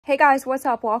Hey guys, what's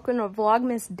up? Welcome to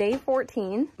Vlogmas Day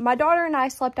 14. My daughter and I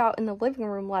slept out in the living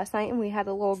room last night and we had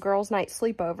a little girls' night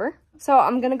sleepover. So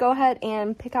I'm gonna go ahead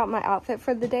and pick out my outfit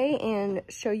for the day and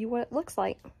show you what it looks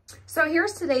like. So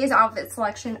here's today's outfit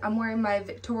selection. I'm wearing my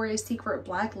Victoria's Secret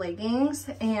black leggings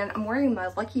and I'm wearing my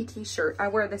Lucky t-shirt. I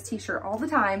wear this t-shirt all the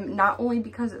time, not only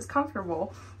because it's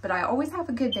comfortable, but I always have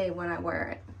a good day when I wear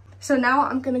it. So now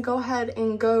I'm gonna go ahead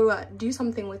and go do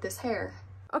something with this hair.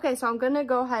 Okay, so I'm gonna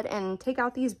go ahead and take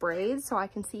out these braids so I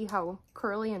can see how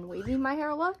curly and wavy my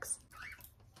hair looks.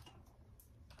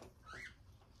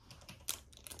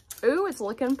 Ooh, it's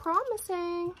looking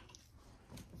promising.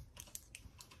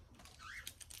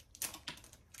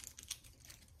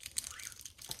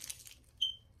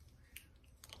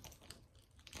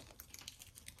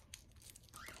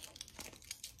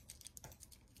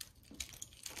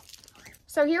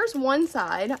 So here's one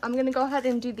side. I'm gonna go ahead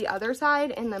and do the other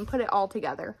side and then put it all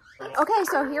together. Okay,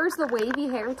 so here's the wavy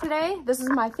hair today. This is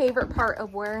my favorite part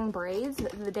of wearing braids.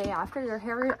 The day after, your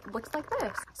hair looks like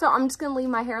this. So I'm just gonna leave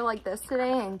my hair like this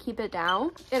today and keep it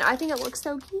down. And I think it looks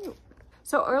so cute.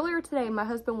 So earlier today, my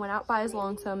husband went out by his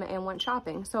lonesome and went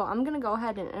shopping. So I'm gonna go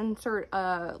ahead and insert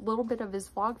a little bit of his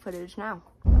vlog footage now.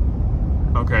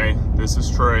 Okay, this is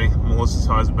Trey, Melissa's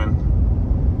husband.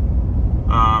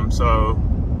 So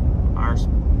our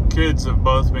kids have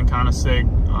both been kind of sick.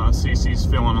 Cece's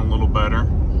feeling a little better.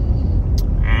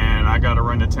 And I got to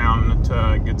run to town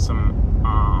to get some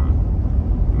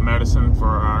medicine for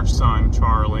our son,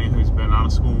 Charlie, who's been out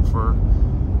of school for,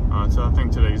 so I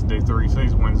think today's day 3,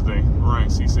 today's Wednesday. Right,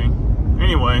 Cece?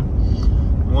 Anyway,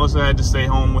 Melissa had to stay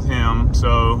home with him,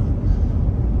 so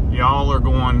y'all are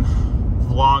going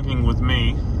vlogging with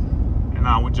me. And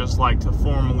I would just like to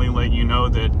formally let you know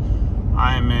that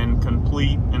I am in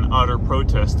complete and utter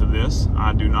protest to this.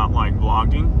 I do not like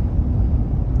vlogging.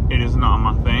 It is not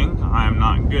my thing. I am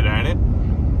not good at it.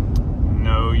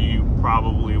 No, you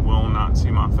probably will not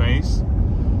see my face.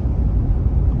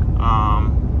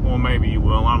 Well, maybe you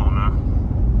will, I don't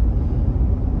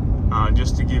know.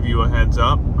 Just to give you a heads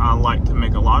up, I like to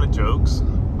make a lot of jokes.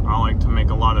 I like to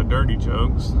make a lot of dirty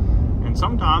jokes. And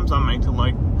sometimes I like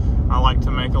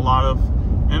to make a lot of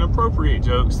inappropriate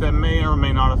jokes that may or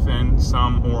may not offend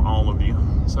some or all of you.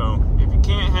 So if you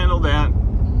can't handle that,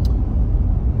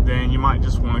 then you might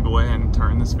just want to go ahead and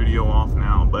turn this video off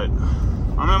now. But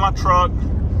I'm in my truck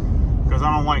because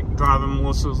I don't like driving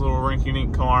Melissa's little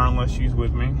rinky-dink car unless she's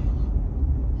with me.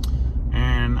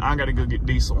 And I got to go get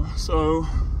diesel. So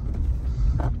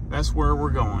that's where we're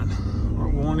going.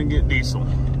 We're going to get diesel.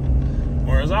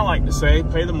 Or as I like to say,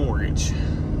 pay the mortgage.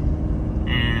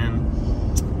 And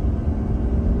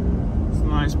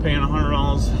nice paying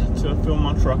 $100 to fill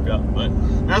my truck up, but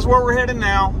that's where we're headed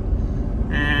now,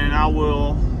 and I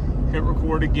will hit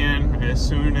record again as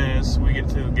soon as we get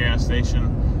to the gas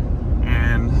station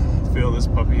and fill this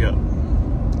puppy up.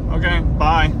 Okay,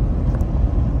 bye.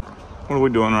 What are we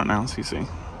doing right now, Cece?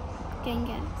 Getting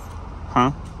gas.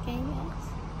 Huh? Getting gas.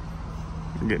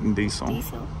 We're getting diesel.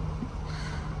 Diesel.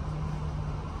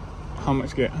 How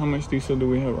much diesel do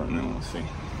we have right now? Let's see.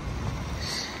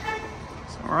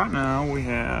 Right now we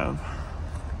have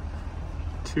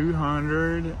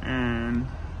 200 and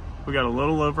we got a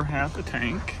little over half a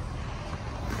tank.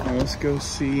 Now let's go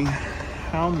see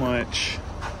how much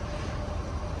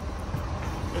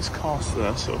this cost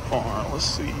us so far. Let's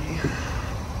see.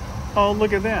 Oh,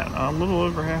 look at that. A little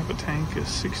over half a tank is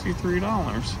 $63.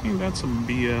 I think that's some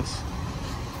BS.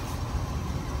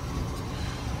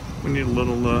 We need a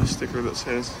little sticker that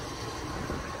says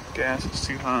gas is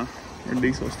too high or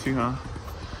diesel is too high.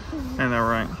 Ain't that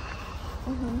right?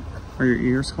 Are your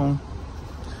ears cold?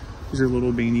 Is your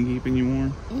little beanie keeping you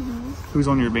warm? Who's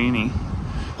on your beanie?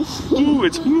 Ooh,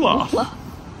 it's Olaf.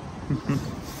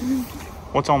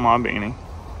 What's on my beanie?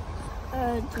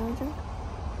 Georgia.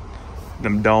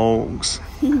 Them dogs.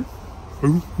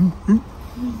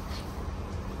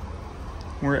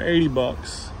 We're at 80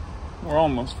 bucks. We're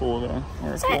almost full though.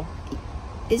 We're full.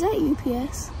 Is that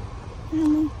UPS?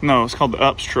 No, it's called the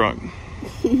Ups truck.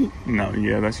 No,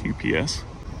 yeah, that's UPS.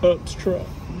 Ups truck.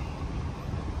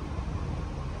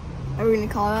 Are we gonna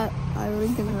call it? Are we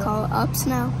gonna call it Ups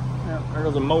now? Yeah,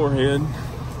 there's a mower head.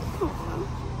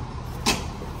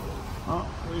 Oh,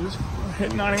 we just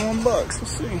hit 91 bucks.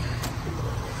 Let's see.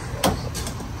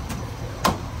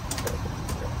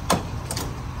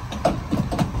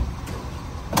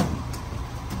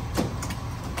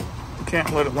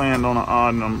 Can't let it land on an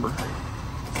odd number.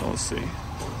 So let's see.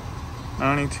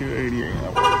 92.88,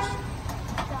 that works.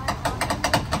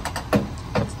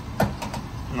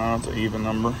 No, it's an even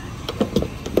number.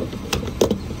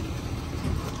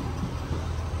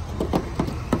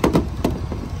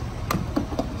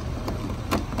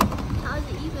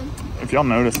 if y'all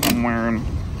notice, I'm wearing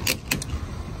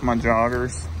my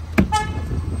joggers,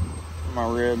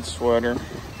 my red sweater,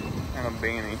 and a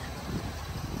beanie.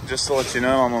 Just to let you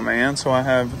know, I'm a man, so I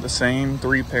have the same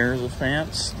 3 pairs of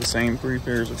pants, the same 3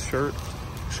 pairs of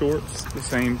shorts, the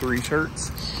same 3 shirts,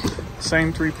 the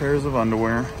same 3 pairs of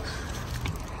underwear,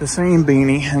 the same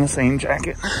beanie, and the same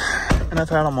jacket. And I've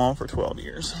had them all for 12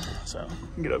 years, so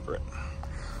get over it.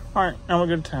 All right, now we'll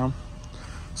go to town.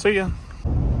 See ya.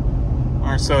 All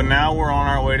right, so now we're on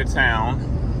our way to town.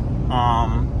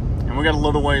 And we got a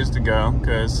little ways to go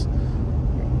because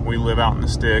we live out in the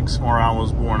sticks where I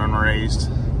was born and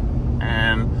raised.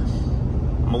 And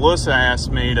Melissa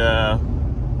asked me to,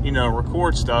 you know,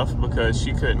 record stuff because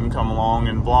she couldn't come along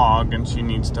and vlog, and she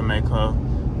needs to make a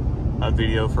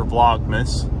video for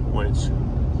Vlogmas, which,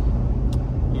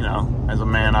 you know, as a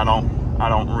man, I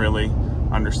don't really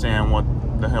understand what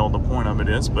the hell the point of it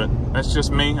is, but that's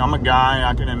just me. I'm a guy.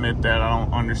 I can admit that. I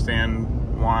don't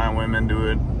understand why women do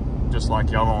it, just like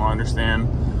y'all don't understand,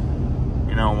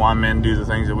 you know, why men do the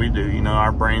things that we do. You know,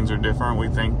 our brains are different. We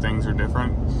think things are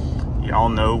different. Y'all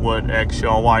know what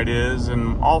eggshell white is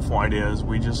and off-white is.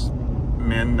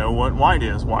 Men know what white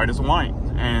is. White is white,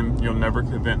 and you'll never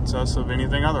convince us of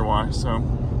anything otherwise. So,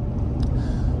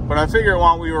 but I figured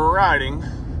while we were riding,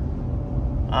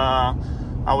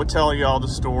 I would tell y'all the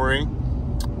story.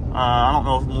 I don't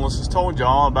know if Melissa's told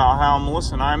y'all about how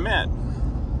Melissa and I met.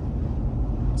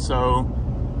 So,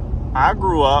 I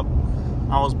grew up,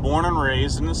 I was born and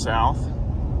raised in the South,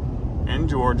 in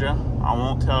Georgia. I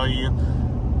won't tell you,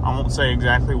 I won't say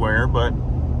exactly where, but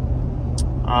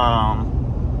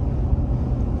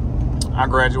I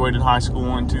graduated high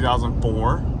school in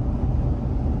 2004.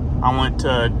 I went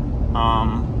to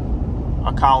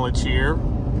a college here,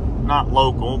 not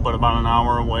local, but about an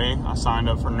hour away. I signed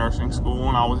up for nursing school,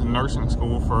 and I was in nursing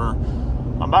school for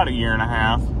about a year and a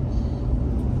half.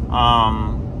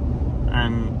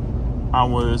 And I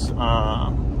was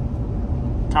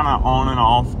kind of on and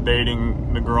off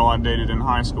dating the girl I dated in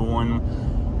high school. And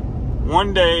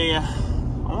one day, I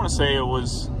want to say it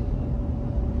was,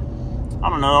 I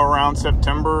don't know, around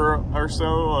September or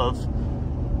so of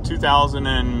 2000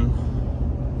 and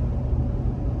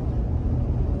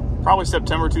probably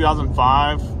September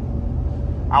 2005.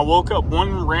 I woke up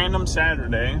one random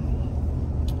Saturday,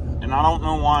 and I don't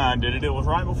know why I did it. It was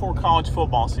right before college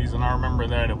football season. I remember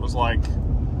that. It was like,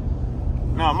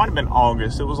 no, it might have been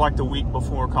August. It was like the week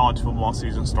before college football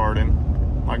season started,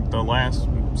 like the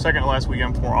second to last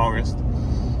weekend before August.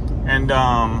 And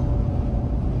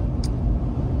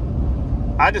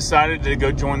I decided to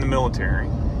go join the military.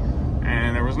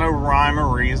 And there was no rhyme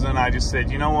or reason. I just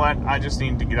said, you know what? I just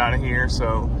need to get out of here.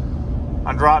 So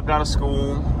I dropped out of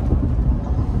school,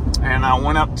 and I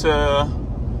went up to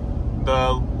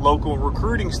the local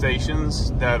recruiting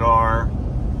stations that are,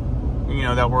 you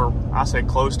know, that were, I say,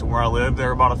 close to where I lived. They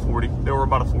were about a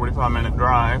 45-minute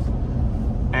drive.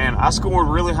 And I scored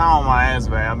really high on my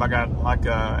ASVAB. I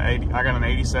got an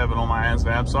 87 on my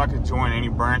ASVAB, so I could join any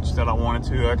branch that I wanted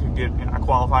to. I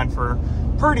qualified for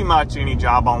pretty much any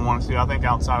job I wanted to. I think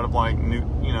outside of like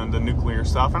the nuclear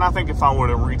stuff. And I think if I would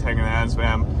have retaken the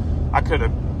ASVAB, I could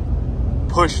have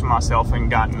pushed myself and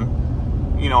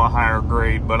gotten, you know, a higher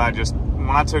grade. But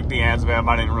when I took the ASVAB,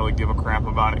 I didn't really give a crap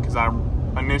about it because I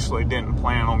initially didn't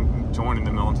plan on joining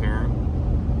the military.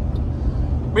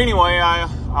 But anyway, I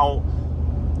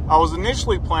was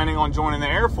initially planning on joining the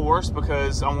Air Force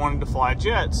because I wanted to fly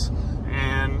jets.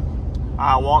 And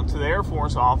I walked to the Air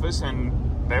Force office, and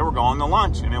they were going to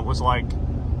lunch, and it was like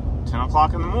 10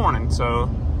 o'clock in the morning, so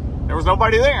there was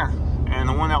nobody there. And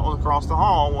the one that was across the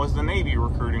hall was the Navy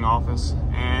recruiting office,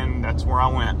 and that's where I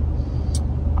went.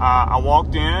 I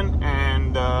walked in,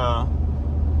 and the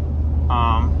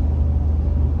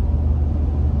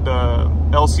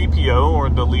LCPO, or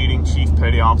the leading chief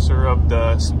petty officer of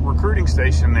the recruiting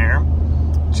station there,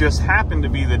 just happened to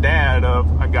be the dad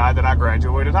of a guy that I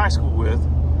graduated high school with,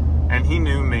 and he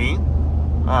knew me.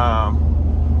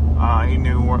 He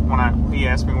knew he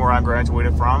asked me where I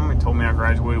graduated from. He told me I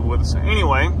graduated with us.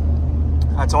 Anyway,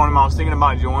 I told him I was thinking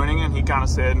about joining, and he kind of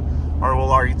said,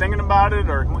 are you thinking about it?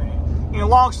 Or, you know,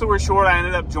 long story short, I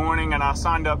ended up joining, and I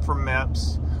signed up for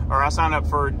MEPS, or I signed up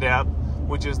for DEP,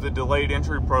 which is the Delayed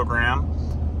Entry Program.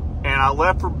 And I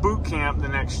left for boot camp the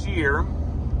next year,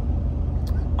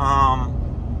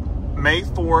 May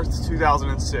 4th,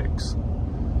 2006.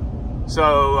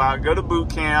 So I go to boot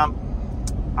camp.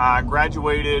 I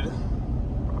graduated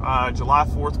July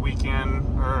 4th weekend.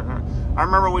 I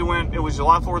remember it was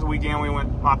July 4th weekend.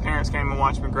 My parents came and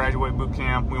watched me graduate boot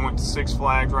camp. We went to Six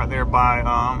Flags right there by,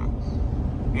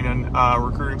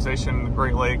 recruiting station in the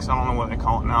Great Lakes. I don't know what they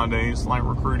call it nowadays, like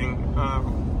recruiting,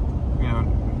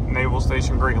 Naval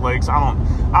Station Great Lakes.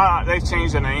 They've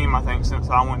changed the name, I think, since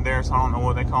I went there, so I don't know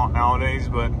what they call it nowadays,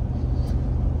 but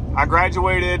I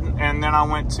graduated, and then I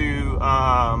went to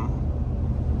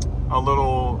the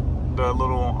little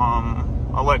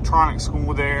electronic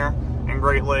school there in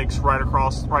Great Lakes,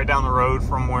 right down the road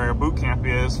from where boot camp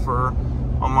is, for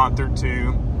a month or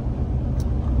two.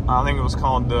 I think it was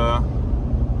called the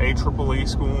AEEE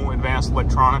school, Advanced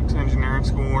Electronics Engineering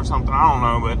School or something. I don't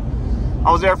know, but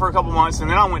I was there for a couple months, and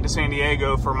then I went to San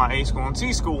Diego for my A school and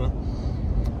C school,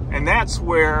 and that's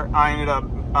where I ended up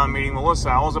meeting Melissa.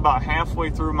 I was about halfway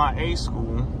through my A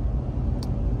school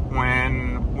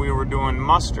when we were doing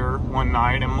muster one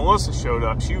night, and Melissa showed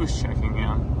up. She was checking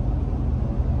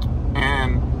in,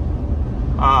 and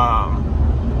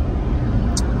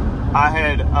I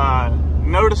had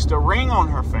noticed a ring on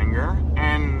her finger,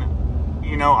 and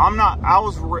I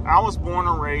was born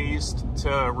and raised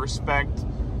to respect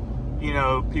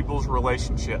people's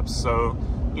relationships. So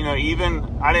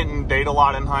even I didn't date a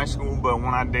lot in high school, but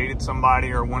when I dated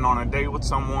somebody or went on a date with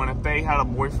someone, if they had a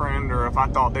boyfriend or if I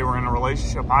thought they were in a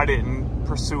relationship, I didn't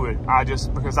pursue it.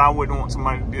 Because I wouldn't want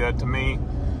somebody to do that to me,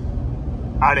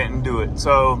 I didn't do it.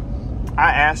 So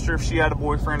I asked her if she had a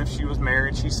boyfriend, if she was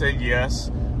married. She said yes,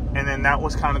 and then that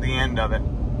was kind of the end of it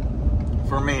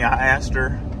for me. I asked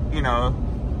her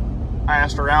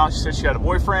out. She said she had a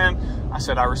boyfriend. I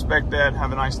said, I respect that.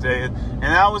 Have a nice day. And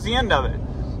that was the end of it.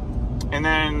 And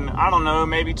then, I don't know,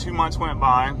 maybe 2 months went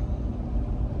by.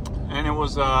 And it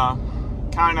was I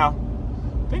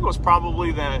think it was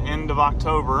probably the end of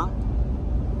October.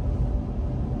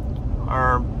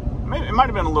 Or maybe it might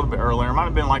have been a little bit earlier. It might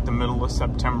have been like the middle of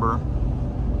September.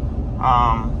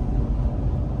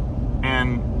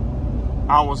 And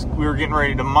we were getting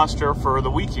ready to muster for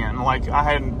the weekend. Like, I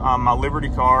had my Liberty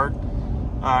card,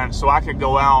 so I could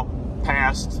go out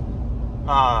past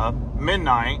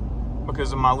midnight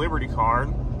because of my Liberty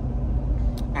card.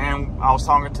 And I was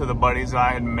talking to the buddies that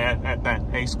I had met at that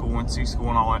A school and C school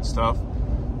and all that stuff,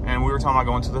 and we were talking about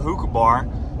going to the hookah bar,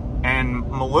 and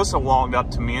Melissa walked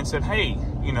up to me and said, hey,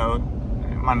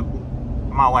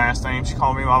 my last name. She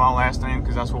called me by my last name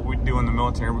because that's what we do in the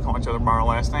military. We call each other by our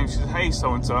last name. She said, hey,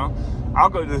 so-and-so, I'll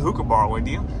go to the hookah bar with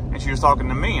you. And she was talking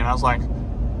to me, and I was like,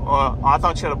 well, I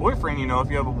thought you had a boyfriend, if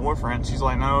you have a boyfriend. She's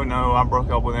like, no, I broke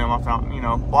up with him. I found,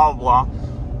 blah, blah, blah.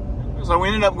 So we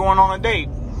ended up going on a date.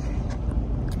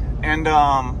 And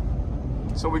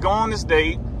so we go on this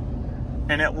date,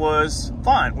 and it was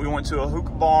fun. We went to a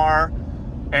hookah bar,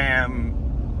 and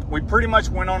we pretty much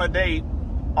went on a date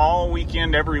all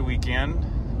weekend, every weekend.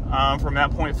 From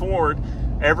that point forward,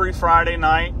 every Friday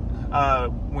night,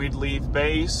 we'd leave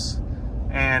base,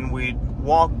 and we'd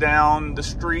walk down the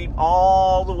street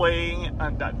all the way.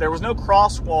 There was no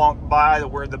crosswalk by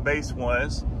where the base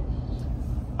was.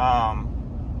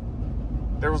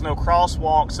 There was no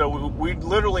crosswalk, so we'd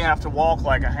literally have to walk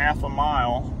like a half a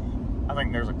mile. I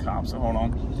think there's a cop, so hold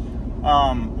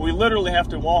on. We literally have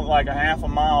to walk like a half a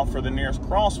mile for the nearest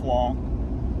crosswalk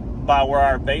by where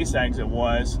our base exit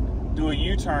was, do a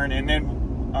U-turn, and then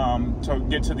to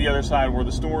get to the other side where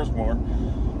the stores were.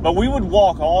 But we would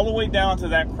walk all the way down to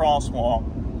that crosswalk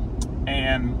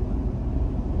and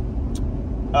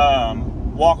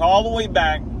walk all the way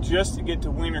back just to get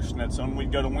to Wiener Schnitzel. And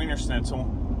we'd go to Wiener Schnitzel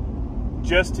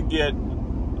just to get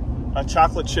a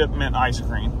chocolate chip mint ice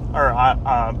cream, or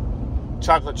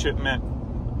chocolate chip mint,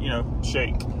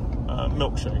 shake,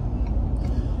 milkshake.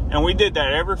 And we did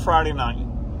that every Friday night.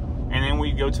 And then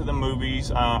we'd go to the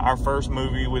movies. Our first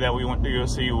movie that we went to go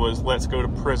see was Let's Go to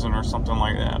Prison or something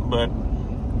like that. But,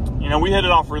 we hit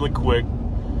it off really quick.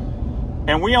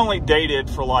 And we only dated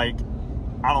for like,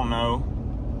 I don't know,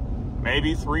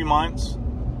 maybe 3 months.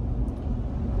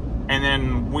 And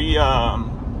then we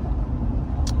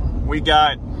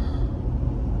got,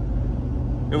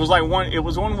 it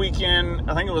was one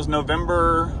weekend, I think it was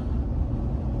November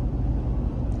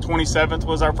 27th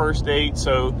was our first date.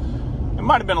 So it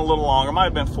might have been a little longer. It might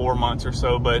have been 4 months or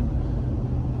so, but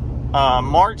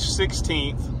March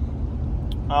 16th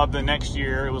of the next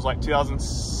year, it was like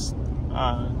 2007.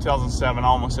 I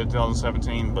almost said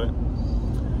 2017, but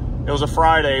it was a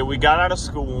Friday. We got out of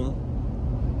school,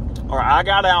 or I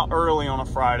got out early on a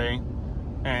Friday,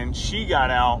 and she got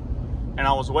out, and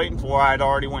I was waiting for her. I had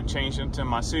already went and changed into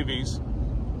my civvies,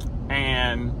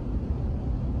 and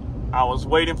I was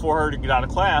waiting for her to get out of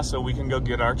class so we can go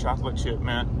get our chocolate chip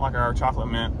mint, like our chocolate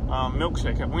mint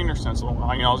milkshake at Wiener Schnitzel.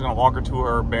 I was going to walk her to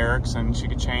her barracks and she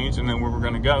could change, and then we were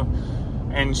going to go.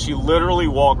 And she literally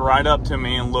walked right up to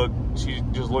me and she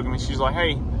just looked at me. She's like,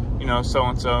 hey,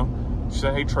 so-and-so. She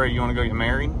said, hey, Trey, you want to go get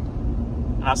married?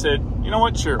 And I said, you know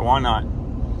what? Sure, why not?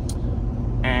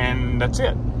 And that's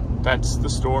it. that's the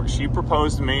story. She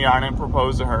proposed to me. I didn't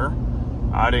propose to her.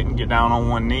 I didn't get down on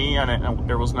one knee.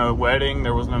 There was no wedding.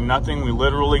 There was no nothing. We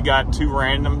literally got 2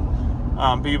 random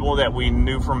people that we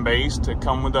knew from base to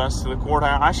come with us to the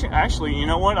courthouse. Actually, you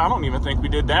know what? I don't even think we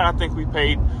did that. I think we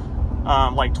paid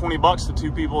like $20 to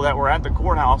 2 people that were at the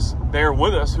courthouse there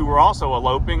with us, who were also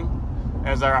eloping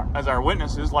as our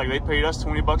witnesses. Like, they paid us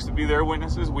 $20 to be their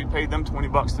witnesses. We paid them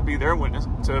 $20 to be their witness,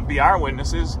 to be our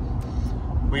witnesses.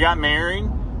 We got married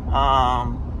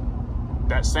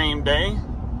that same day.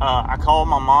 I called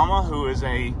my mama, who is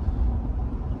a,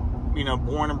 you know,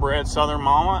 born and bred Southern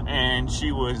mama, and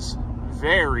she was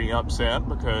very upset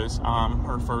because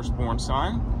her firstborn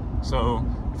son. So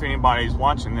if anybody's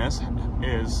watching this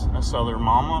is a Southern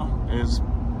mama, is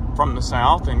from the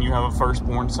South, and you have a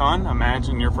firstborn son,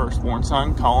 imagine your firstborn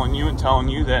son calling you and telling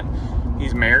you that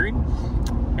he's married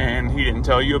and he didn't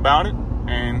tell you about it.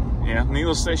 And yeah,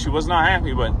 needless to say, she was not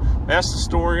happy. But that's the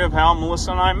story of how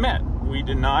Melissa and I met. We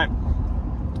did not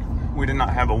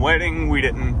have a wedding. We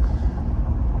didn't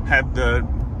have the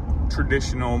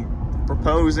traditional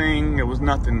proposing. It was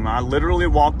nothing. I literally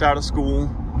walked out of school,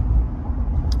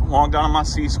 walked out of my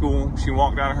C school. She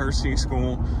walked out of her C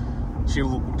school. She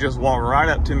just walked right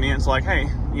up to me and it's like, hey,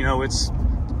 you know, it's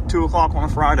 2 o'clock on a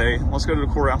Friday. Let's go to the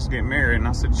courthouse and get married. And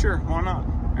I said, sure, why not?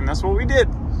 And that's what we did.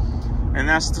 And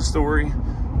that's the story,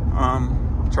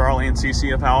 Charlie and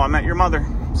Cece, of how I met your mother.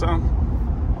 So,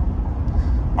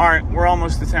 all right, we're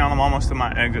almost to town. I'm almost to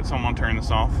my exit, so I'm gonna turn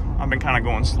this off. I've been kind of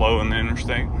going slow in the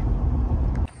interstate.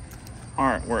 All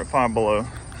right, we're at 5 Below.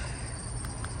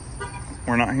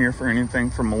 We're not here for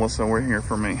anything for Melissa. We're here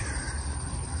for me.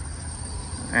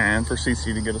 And for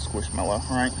Cece to get a Squishmallow,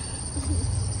 right?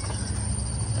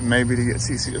 And maybe to get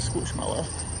Cece a Squishmallow.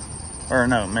 Or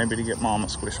no, maybe to get Mom a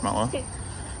Squishmallow.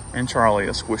 And Charlie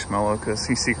a Squishmallow, because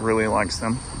Cece really likes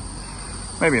them.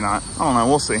 Maybe not. I don't know.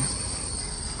 We'll see.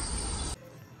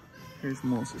 Here's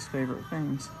Melissa's favorite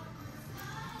things.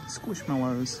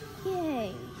 Squishmallows.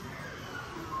 Yay.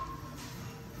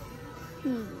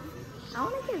 I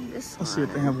want to get this Let's see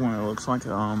if they have one that looks like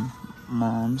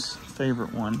Mom's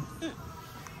favorite one.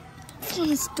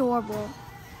 It's adorable.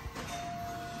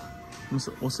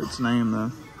 What's its name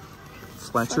though?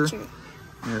 Fletcher? Fletcher.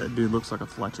 Yeah, that dude looks like a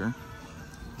Fletcher.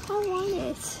 I want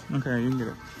it. Okay, you can get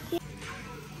it. Yeah.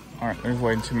 All right, there's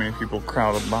way too many people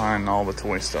crowded behind all the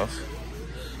toy stuff.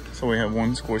 So we have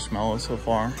 1 Squishmallow so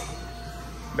far.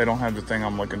 They don't have the thing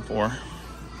I'm looking for.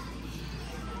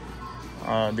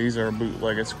 These are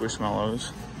bootlegged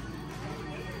Squishmallows.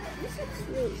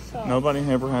 Nobody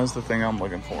ever has the thing I'm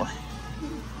looking for.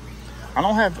 I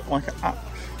don't have, like, I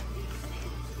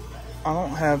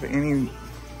don't have any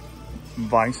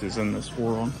vices in this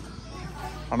world.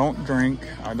 I don't drink.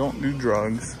 I don't do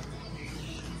drugs.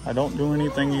 I don't do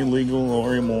anything illegal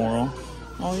or immoral.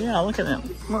 Oh yeah, look at him.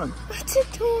 Look. That's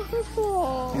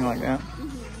adorable. You like that?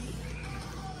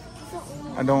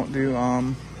 I don't do,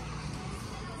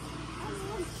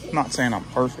 not saying I'm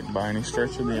perfect by any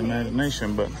stretch of the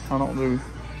imagination, but I don't do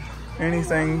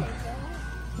anything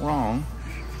wrong.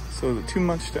 So it's too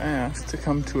much to ask to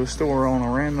come to a store on a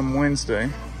random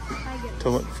Wednesday to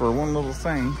look for one little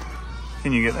thing.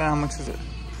 Can you get that? How much is it?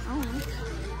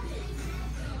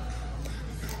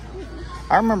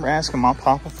 I remember asking my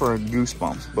papa for a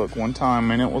Goosebumps book one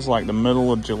time, and it was like the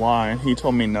middle of July, and he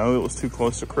told me no, it was too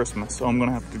close to Christmas. So I'm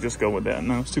gonna have to just go with that.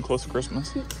 No, it's too close to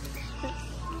Christmas.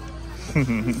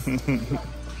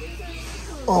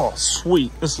 Oh,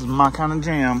 sweet. This is my kind of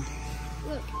jam.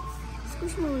 Look,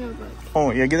 Squishmallow notebook.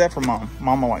 Oh, yeah, get that for Mom.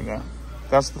 Mom will like that.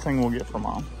 That's the thing we'll get for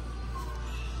Mom.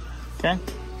 Okay?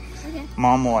 Okay.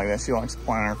 Mom will like that. She likes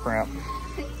planner crap.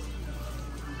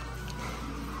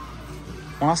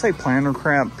 When I say planner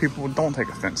crap, people don't take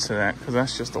offense to that, because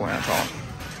that's just the way I talk.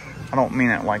 I don't mean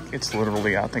it like it's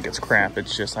literally, I think it's crap.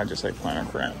 It's just, I just say planner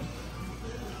crap.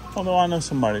 Although I know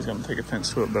somebody's going to take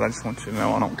offense to it, but I just want you to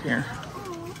know I don't care.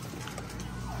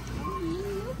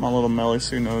 My little Melly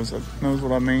Sue knows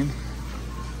what I mean.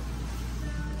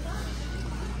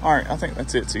 All right, I think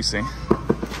that's it, Cece.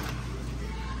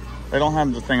 They don't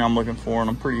have the thing I'm looking for, and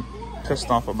I'm pretty pissed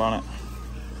off about it.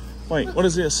 Wait, what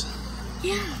is this?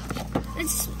 Yeah,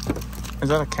 it's... Is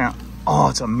that a count? Oh,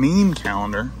 it's a meme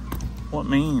calendar. What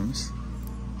memes?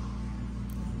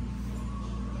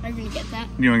 I'm gonna get that.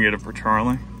 You want to get it for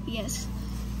Charlie? Yes.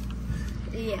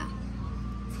 Yeah.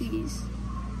 Please.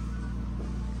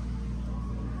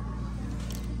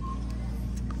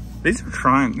 These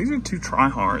are too try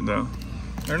hard though.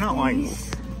 They're not like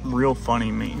real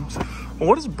funny memes. Well,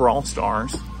 what is Brawl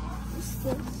Stars? What's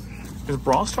this? Is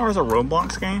Brawl Stars a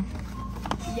Roblox game?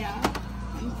 Yeah.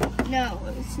 No,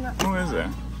 it's not. What is that?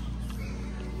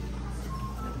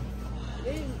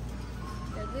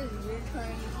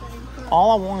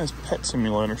 All I want is Pet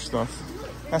Simulator stuff.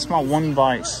 That's my one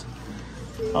vice.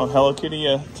 Oh, Hello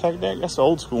Kitty Tech Deck. That's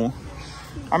old school.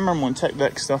 I remember when Tech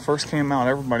Deck stuff first came out,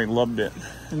 everybody loved it.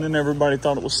 And then everybody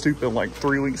thought it was stupid like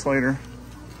 3 weeks later.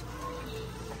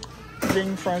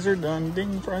 Ding, fries are done.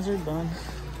 Ding, fries are done.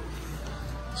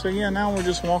 So yeah, now we're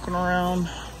just walking around.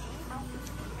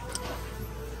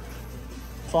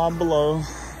 5 Below.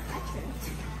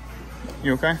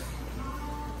 You okay?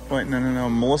 Wait, no.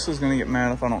 Melissa's gonna get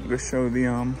mad if I don't go show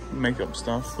the makeup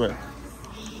stuff, but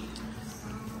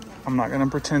I'm not gonna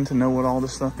pretend to know what all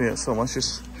this stuff is. So let's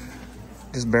just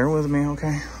bear with me,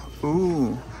 okay?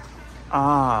 Ooh,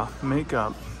 ah,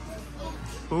 makeup.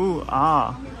 Ooh,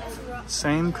 ah,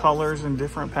 same colors and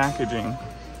different packaging.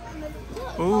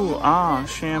 Ooh, ah,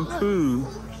 shampoo,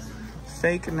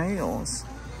 fake nails.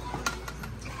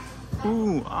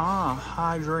 Ooh, ah,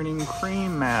 hydrating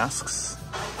cream masks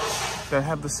that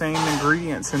have the same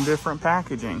ingredients in different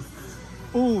packaging.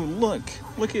 Ooh, look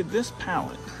at this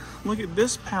palette. Look at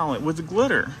this palette with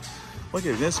glitter. Look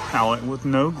at this palette with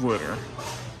no glitter.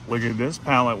 Look at this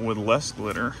palette with less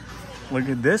glitter. Look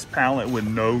at this palette with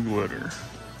no glitter.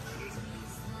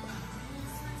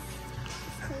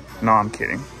 No, I'm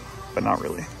kidding, but not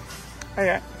really.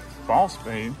 Hey, ball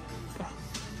spade.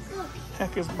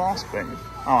 Heck is ball spade?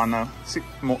 Oh no, see,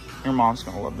 your mom's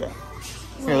gonna love that.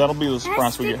 Here, that'll be the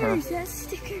surprise we get her. That's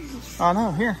stickers. Oh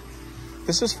no, here.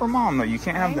 This is for mom though. You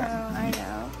can't have that. I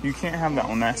know. You can't have that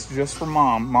one. That's just for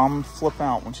mom. Mom would flip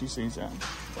out when she sees that.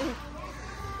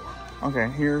 Okay,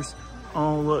 here's,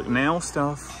 oh look, nail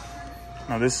stuff.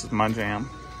 Now this is my jam.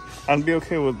 I'd be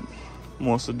okay with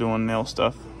Melissa doing nail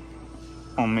stuff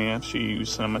on me if she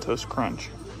used Cinnamon Toast Crunch.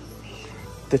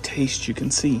 The taste you can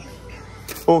see.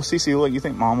 Oh, Cece, look, you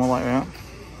think mom will like that?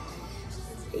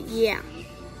 Yeah.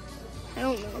 I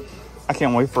don't know. I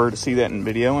can't wait for her to see that in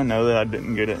video and know that I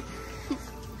didn't get it.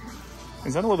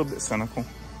 Is that a little bit cynical?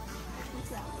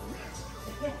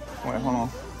 Wait, hold on.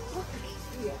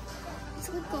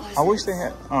 I wish they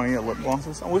had, oh yeah, lip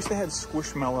glosses. I wish they had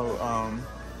Squishmallow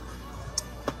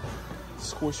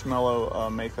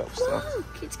makeup stuff.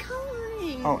 Look, it's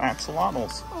coloring. Oh,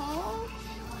 axolotls. Aww.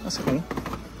 That's cool.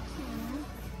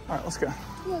 All right, let's go.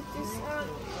 Look, this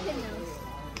kid nose.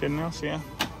 Kid nose, yeah.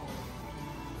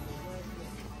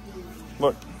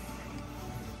 Look.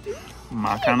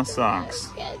 My kind of socks.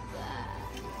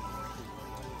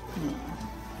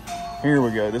 Here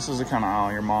we go. This is the kind of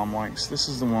aisle your mom likes. This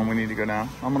is the one we need to go down.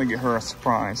 I'm going to get her a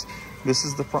surprise. This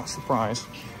is the surprise.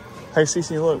 Hey,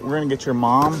 Cece, look, we're going to get your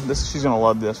mom. She's going to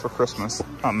love this for Christmas.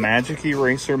 A Magic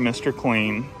Eraser Mr.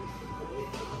 Clean.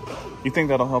 You think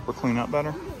that'll help her clean up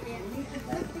better?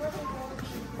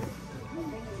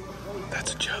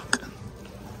 That's a joke.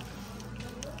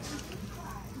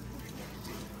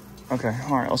 Okay,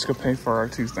 all right, let's go pay for our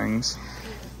 2 things.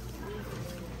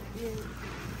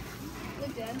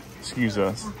 Excuse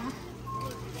us.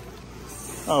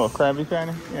 Oh, a Krabby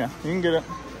Patty? Yeah, you can get it.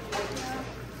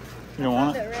 You don't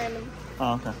want it?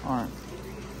 Oh, okay, all right.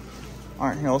 All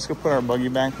right, here, let's go put our buggy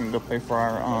back and go pay for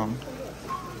our, all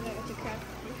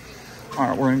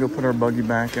right, we're gonna go put our buggy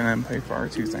back and then pay for our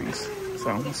 2 things.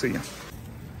 So, we'll see you.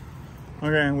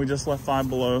 Okay, we just left 5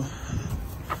 Below.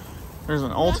 There's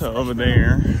an Ulta over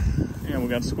there. Yeah, we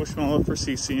got a Squishmallow for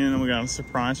Cece, and then we got a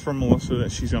surprise for Melissa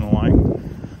that she's gonna like.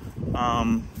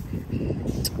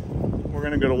 We're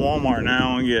gonna go to Walmart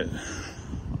now and get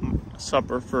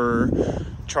supper for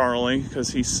Charlie because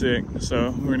he's sick. So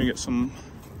we're gonna get some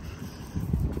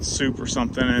soup or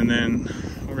something, and then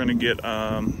we're gonna get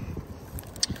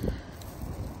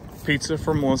pizza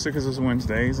for Melissa because it's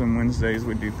Wednesdays, and Wednesdays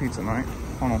we do pizza night.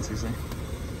 Hold on, Cece.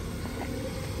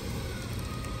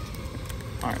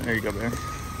 All right, there you go, baby.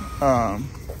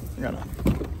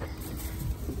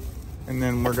 And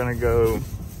then we're gonna go to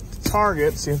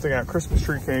Target, see if they got Christmas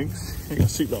tree cakes. You got a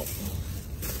seatbelt.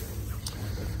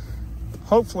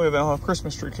 Hopefully they'll have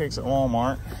Christmas tree cakes at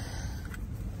Walmart.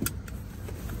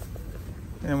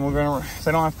 And we're gonna, if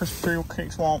they don't have Christmas tree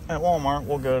cakes at Walmart,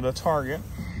 we'll go to Target,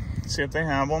 see if they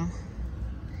have them.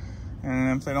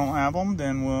 And if they don't have them,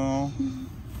 then we'll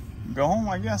go home,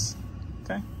 I guess.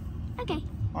 Okay? Okay.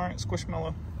 All right,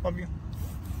 Squishmallow. Love you.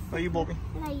 Love you, Bobby.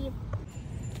 Love you.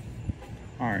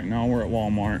 All right, now we're at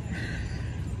Walmart.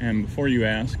 And before you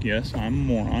ask, yes, I'm a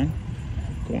moron.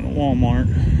 Going to Walmart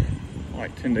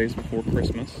like 10 days before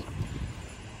Christmas.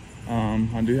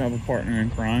 I do have a partner in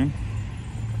crime.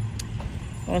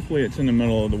 Luckily, it's in the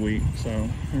middle of the week, so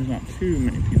there's not too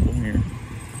many people here.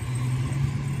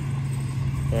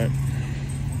 But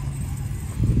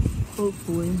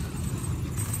hopefully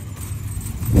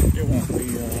it won't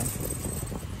be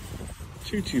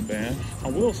too bad. I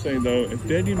will say though, if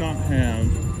they do not have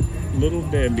Little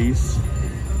Debbie's,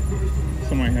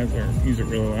 somebody has their music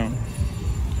really loud.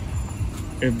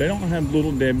 If they don't have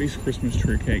Little Debbie's Christmas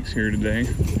tree cakes here today,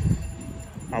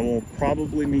 I will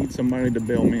probably need somebody to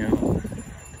bail me out,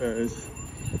 because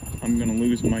I'm gonna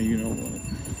lose my you-know-what.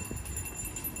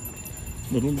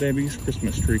 Little Debbie's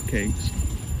Christmas tree cakes.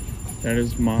 That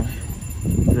is my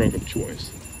drug of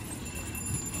choice.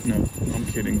 No, I'm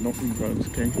kidding. Don't do drugs,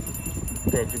 okay?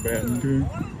 Drugs are bad. Okay.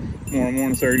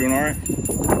 Morning, sir. You doing all right?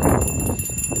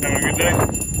 Having a good day?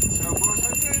 So far, so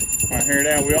good. I hear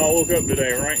that. We all woke up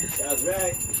today, right? That's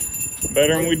right.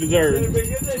 Better than we deserve. It's been a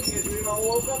good day because we all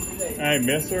woke up today. Hey,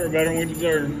 yes, sir. Better than we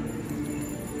deserve.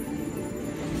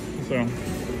 So,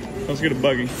 let's get a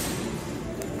buggy.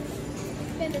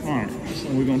 All right. So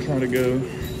we're gonna try to go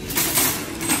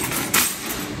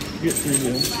get through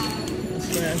this as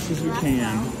fast as we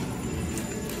can,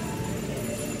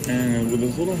 and with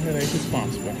as little headache as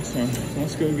possible. So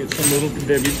let's go get some Little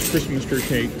Debbie's Christmas tree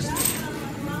cakes.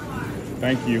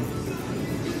 Thank you.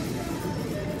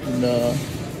 And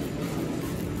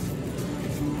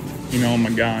you know, I'm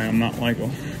a guy. I'm not like a,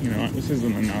 you know, this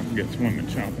isn't a knock against women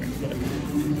shopping, but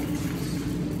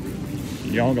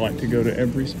y'all like to go to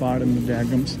every spot in the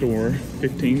daggum store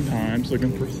 15 times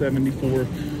looking for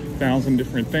 74,000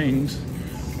 different things.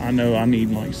 I know I need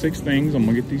like 6 things. I'm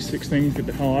gonna get these 6 things, get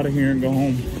the hell out of here and go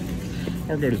home.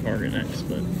 Or go to Target next,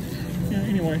 but yeah,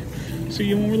 anyway. See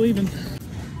you when we're leaving.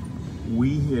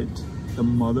 We hit the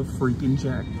mother freaking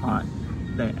jackpot.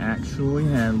 They actually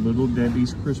had Little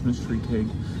Debbie's Christmas tree cake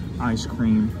ice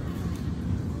cream.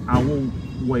 I will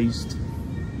waste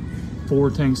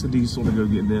 4 tanks of diesel to go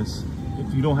get this.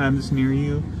 If you don't have this near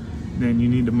you, then you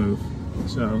need to move.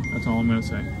 So that's all I'm gonna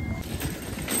say.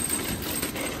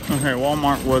 Okay,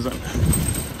 Walmart wasn't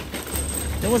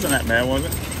that bad, was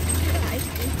it?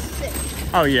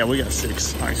 Oh yeah, we got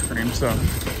 6 ice cream, so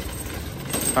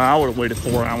I would have waited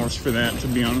 4 hours for that, to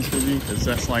be honest with you, because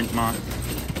that's like my,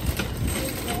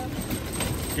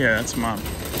 yeah, that's my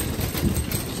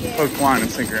hook, line, and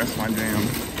sinker. That's my jam.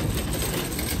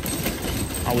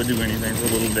 I would do anything for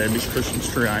Little Debbie's Christmas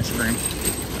tree ice cream.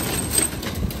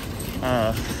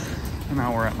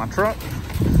 Now we're at my truck,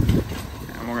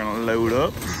 and we're gonna load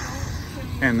up,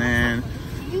 and then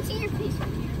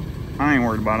I ain't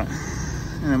worried about it.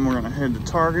 And then we're gonna head to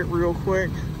Target real quick,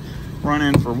 run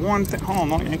in for one thing. Hold on,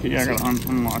 don't yank it. Yeah, I gotta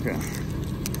unlock it.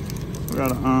 We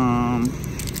gotta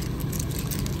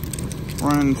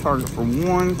run in Target for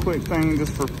one quick thing,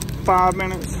 just for 5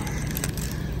 minutes,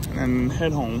 and then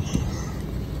head home.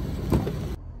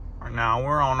 Right now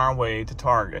we're on our way to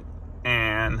Target,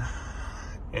 and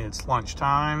it's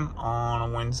lunchtime on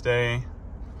a Wednesday.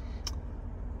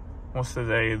 What's the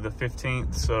day? The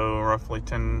 15th, so roughly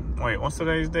 10, wait, what's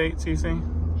today's date, Cece?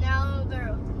 Now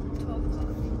they're 12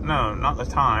 o'clock. No, not the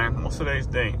time. What's today's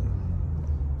date?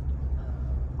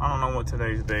 I don't know what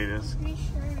today's date is. Pretty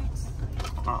sure it's...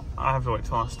 I have to wait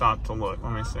till I stop to look.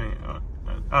 Let me see.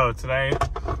 Oh, today,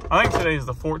 I think today's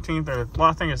the 14th, or, well,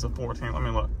 I think it's the 14th. Let me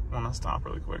look when I stop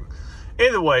really quick.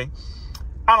 Either way,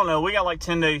 I don't know. We got like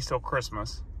 10 days till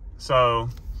Christmas. So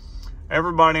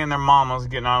everybody and their mamas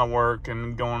getting out of work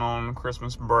and going on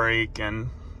Christmas break, and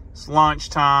it's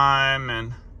lunchtime,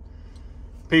 and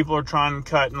people are trying to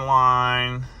cut in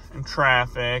line and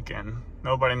traffic, and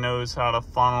nobody knows how to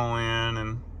funnel in.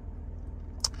 And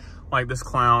like this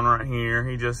clown right here,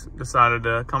 he just decided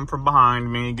to come from behind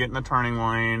me, get in the turning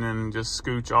lane, and just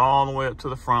scooch all the way up to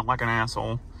the front like an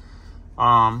asshole.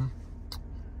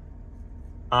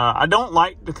 I don't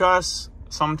like to cuss.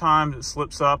 Sometimes it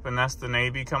slips up, and that's the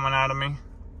Navy coming out of me.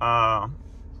 I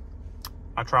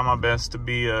try my best to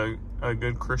be a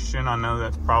good Christian. I know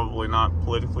that's probably not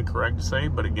politically correct to say,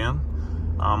 but again,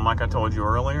 like I told you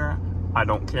earlier, I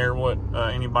don't care what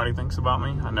anybody thinks about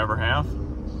me. I never have.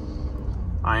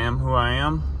 I am who I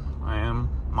am. I am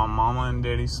my mama and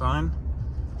daddy's son.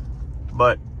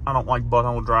 But I don't like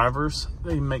butthole drivers.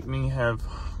 They make me have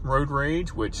road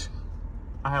rage, which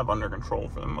I have under control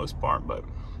for the most part, but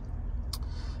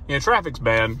yeah, traffic's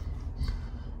bad.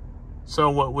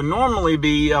 So what would normally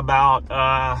be about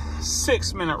a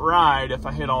 6-minute ride if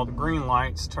I hit all the green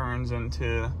lights turns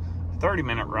into a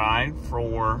 30-minute ride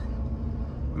for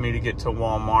me to get to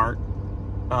Walmart,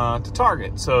 to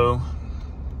Target. So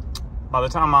by the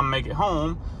time I make it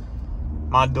home,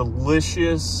 my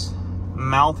delicious,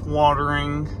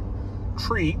 mouth-watering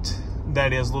treat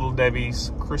that is Little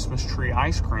Debbie's Christmas tree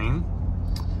ice cream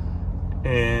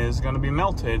is going to be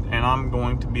melted, and I'm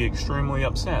going to be extremely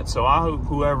upset. So I hope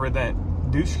whoever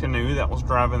that douche canoe that was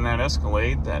driving that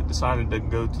Escalade that decided to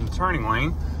go to the turning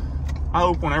lane I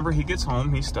hope whenever he gets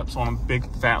home, he steps on a big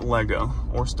fat Lego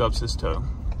or stubs his toe.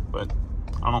 But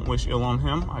I don't wish ill on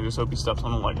him. I just hope he steps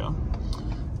on a Lego.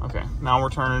 Okay, now we're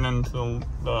turning into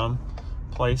the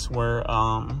place where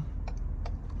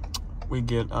we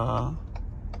get to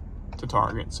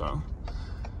Target. So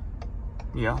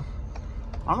yeah,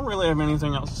 I don't really have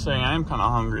anything else to say. I am kind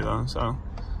of hungry though, so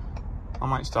I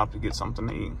might stop to get something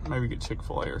to eat. Maybe get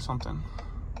Chick-fil-A or something.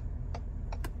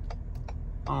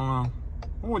 I don't know.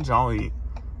 What would y'all eat?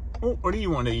 What do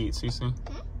you want to eat, Cece?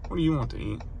 What do you want to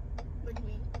eat? What do you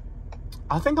mean?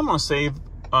 I think I'm gonna save.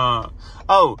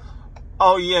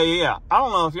 Oh yeah. I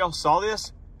don't know if y'all saw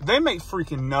this. They make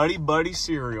freaking Nutty Buddy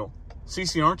cereal.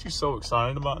 Cece, aren't you so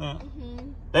excited about that?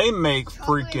 Mm-hmm. They make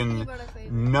freaking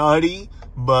Nutty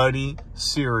Buddy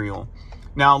cereal.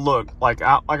 Now look, like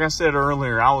I said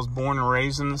earlier, I was born and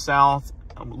raised in the South.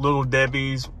 Little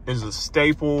Debbie's is a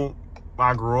staple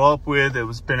I grew up with.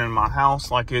 It's been in my house.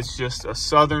 Like, it's just a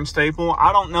Southern staple.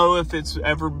 I don't know if it's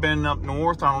ever been up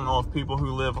north. I don't know if people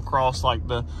who live across like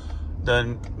the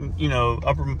you know,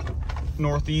 upper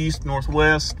northeast,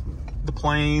 northwest, the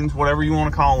plains, whatever you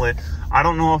want to call it. I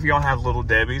don't know if y'all have Little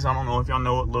Debbie's. I don't know if y'all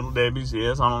know what Little Debbie's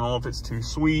is. I don't know if it's too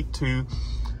sweet, too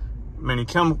many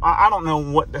chemicals. I don't know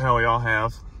what the hell y'all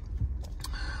have,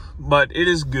 but it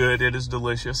is good. It is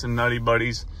delicious. And Nutty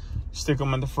Buddies, stick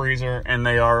them in the freezer and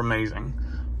they are amazing.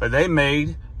 But they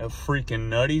made a freaking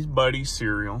Nutty Buddy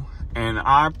cereal, and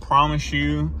I promise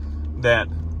you that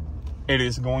it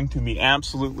is going to be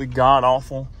absolutely god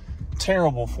awful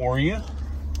terrible for you,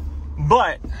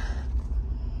 but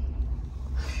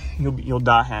you'll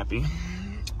die happy.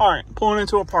 All right, pulling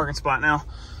into a parking spot now.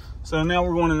 So now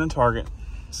we're going into Target.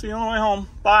 See you on the way home.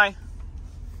 Bye.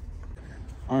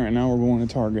 All right, now we're going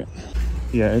to Target.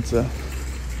 Yeah, it's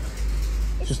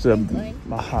just a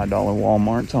high dollar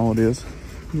Walmart. That's all it is.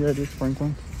 Yeah, just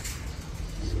sprinkling.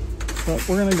 But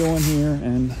we're gonna go in here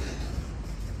and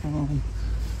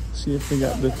see if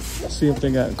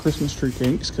they got Christmas tree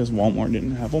cakes, because Walmart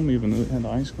didn't have them, even though they had the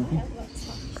ice cream.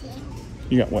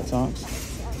 You got wet socks?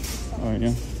 Oh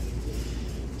yeah.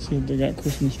 See if they got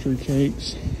Christmas tree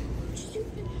cakes,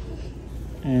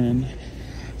 and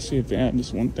see if they have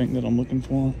this one thing that I'm looking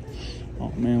for.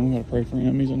 Oh man, we gotta pray for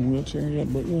him. He's in a wheelchair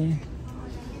yet, but really.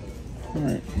 All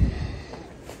right.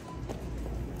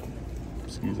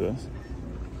 Excuse us.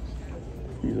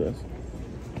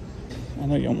 I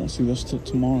know y'all won't see this till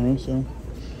tomorrow, so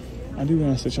I do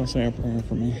ask that y'all say a prayer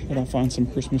for me, that I find some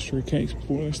Christmas tree cakes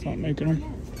before they stop making them.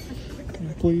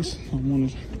 Okay, please. I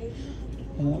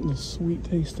want the sweet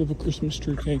taste of a Christmas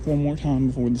tree cake one more time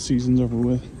before the season's over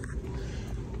with.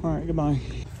 All right, goodbye.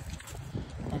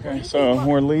 Okay, so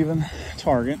we're leaving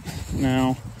Target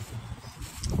now.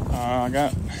 I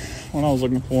got what I was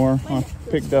looking for. I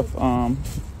picked up, and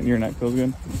your neck feels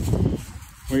good.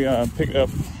 We picked up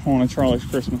one of Charlie's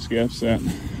Christmas gifts that,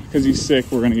 because he's sick,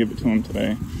 we're going to give it to him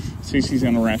today. Cece's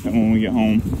going to wrap it when we get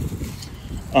home.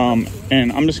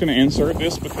 And I'm just going to insert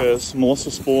this because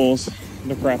Melissa spoils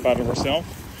the crap out of herself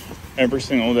every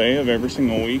single day of every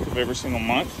single week of every single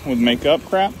month with makeup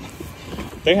crap.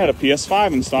 They had a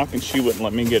PS5 in stock and she wouldn't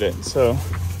let me get it. So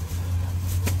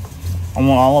I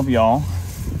want all of y'all,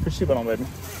 put your seatbelt on, baby.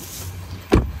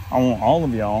 I want all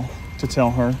of y'all to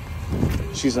tell her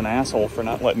she's an asshole for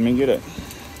not letting me get it.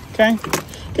 Okay?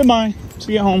 Goodbye.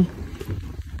 See you at home.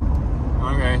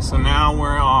 Okay, so now we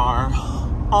are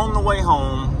on the way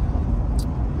home.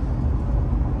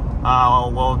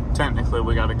 Well, technically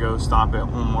we got to go stop at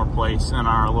one more place in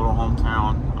our little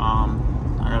hometown.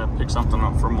 I got to pick something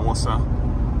up for Melissa.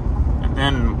 And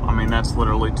then, I mean, that's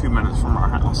literally 2 minutes from our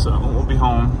house, so we'll be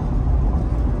home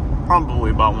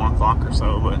probably about 1 o'clock or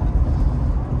so. But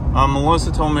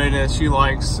Melissa told me that she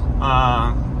likes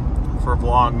her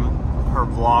vlog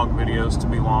videos to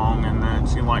be long, and that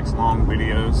she likes long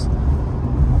videos.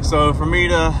 So for me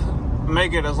to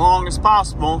make it as long as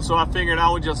possible, so I figured I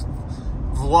would just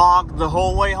vlog the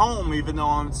whole way home, even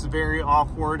though it's very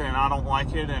awkward and I don't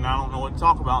like it and I don't know what to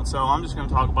talk about. So I'm just going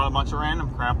to talk about a bunch of random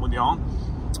crap with y'all.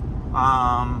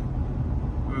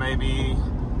 Maybe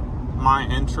my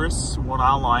interests, what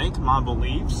I like, my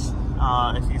beliefs.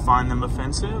 If you find them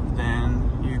offensive,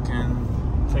 then you can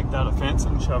take that offense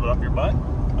and shove it up your butt.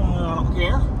 I don't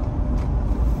care.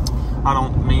 I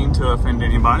don't mean to offend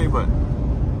anybody, but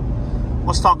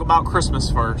let's talk about Christmas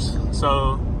first.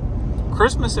 So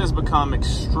Christmas has become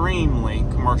extremely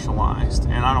commercialized,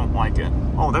 and I don't like it.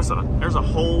 Oh, there's a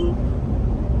whole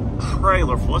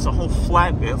trailer full. It's a whole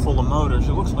flatbed full of motors.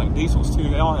 It looks like diesels too.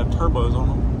 They all have turbos on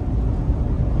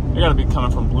them. They got to be coming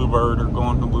from Bluebird or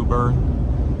going to Bluebird.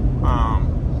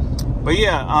 But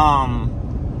yeah,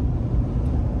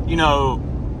 you know,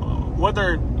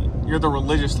 whether you're the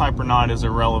religious type or not is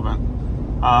irrelevant.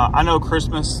 I know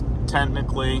Christmas,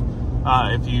 technically,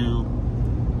 if you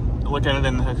look at it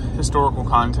in the historical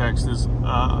context, is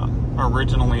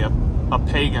originally a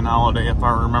pagan holiday, if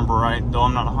I remember right, though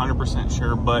I'm not 100%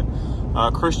 sure. But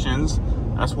Christians,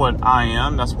 that's what I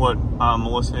am, that's what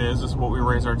Melissa is, that's what we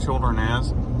raise our children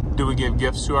as. Do we give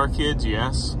gifts to our kids?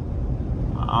 Yes.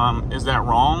 Is that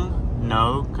wrong?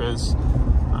 No, because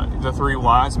the three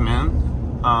wise men,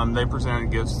 they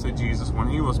presented gifts to Jesus when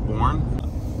he was born.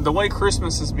 The way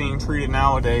Christmas is being treated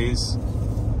nowadays,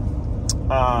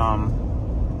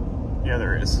 yeah,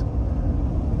 there is.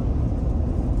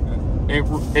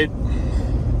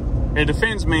 It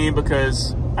offends me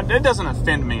because it doesn't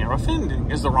offend me. Or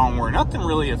offend is the wrong word. Nothing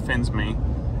really offends me.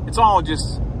 It's all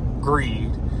just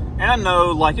greed. And I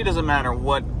know, like, it doesn't matter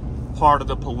what part of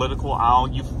the political aisle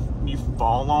you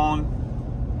fall on.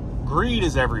 Greed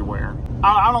is everywhere.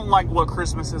 I don't like what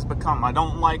Christmas has become. I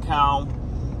don't like how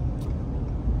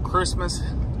Christmas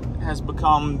has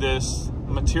become this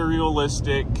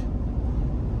materialistic,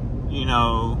 you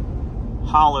know,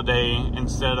 holiday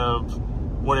instead of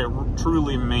what it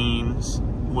truly means,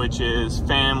 which is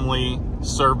family,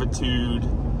 servitude,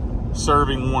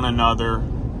 serving one another.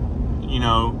 You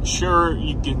know, sure,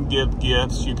 you can give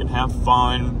gifts, you can have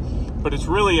fun, but it's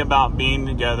really about being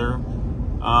together,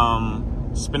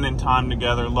 spending time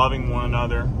together, loving one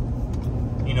another,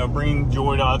 you know, bringing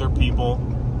joy to other people,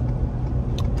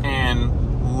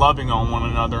 and loving on one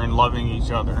another and loving each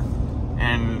other.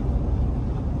 And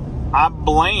I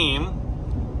blame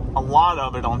a lot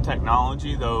of it on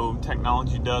technology, though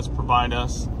technology does provide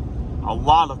us a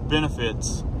lot of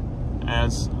benefits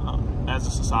as a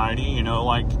society. You know,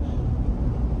 like,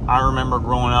 I remember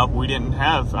growing up, we didn't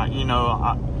have, you know,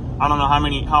 I don't know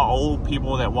how old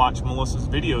people that watch Melissa's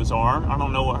videos are. I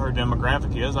don't know what her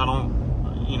demographic is. I don't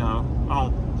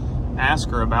ask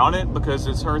her about it because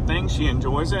it's her thing. She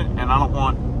enjoys it, and I don't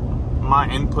want my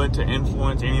input to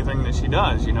influence anything that she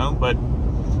does, you know. But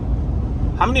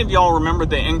how many of y'all remember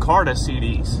the Encarta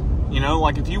CDs? You know,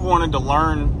 like, if you wanted to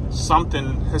learn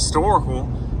something historical,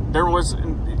 there was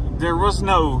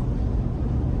no,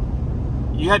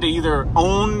 you had to either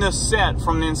own the set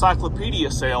from the encyclopedia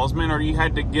salesman, or you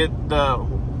had to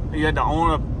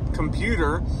own a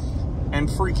computer and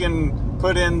freaking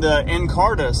put in the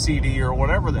Encarta CD or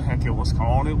whatever the heck it was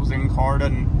called. It was Encarta,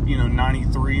 you know,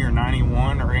 93 or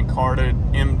 91, or Encarta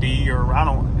MD, or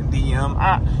DM.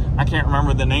 I can't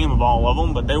remember the name of all of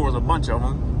them, but there was a bunch of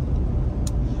them.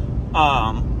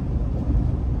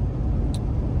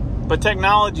 But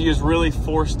technology has really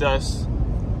forced us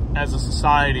as a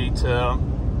society to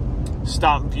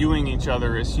stop viewing each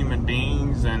other as human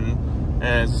beings, and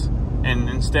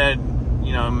instead,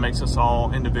 you know, makes us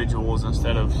all individuals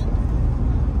instead of,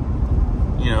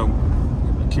 you know,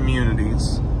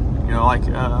 communities. You know, like,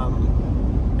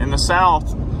 in the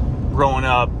South, growing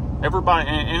up, everybody,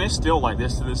 and it's still like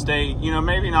this to this day, you know,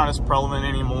 maybe not as prevalent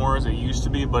anymore as it used to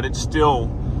be, but it's still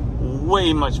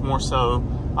way much more so.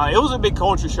 It was a big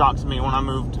culture shock to me when I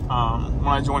moved, when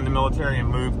I joined the military and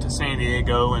moved to San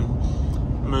Diego and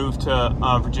moved to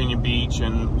Virginia Beach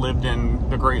and lived in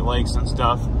the Great Lakes and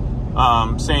stuff,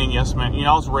 saying yes, ma'am. You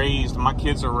know, I was raised, my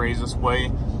kids are raised this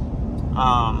way,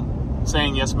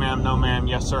 saying yes, ma'am, no, ma'am,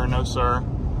 yes, sir, no, sir.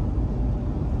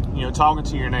 You know, talking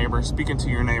to your neighbor, speaking to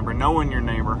your neighbor, knowing your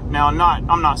neighbor. Now,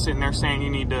 I'm not sitting there saying you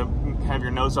need to have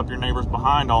your nose up your neighbor's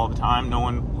behind all the time,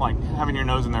 knowing, like, having your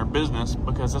nose in their business,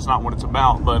 because that's not what it's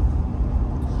about. But,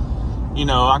 you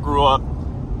know, I grew up,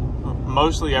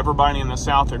 mostly everybody in the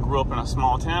South that grew up in a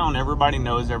small town, everybody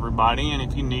knows everybody, and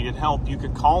if you needed help, you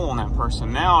could call on that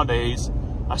person. Nowadays,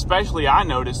 especially I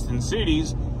noticed in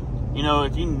cities, you know,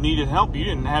 if you needed help, you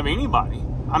didn't have anybody.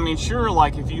 I mean, sure,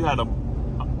 like, if you had a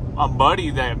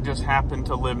buddy that just happened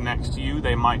to live next to you,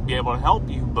 they might be able to help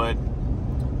you, but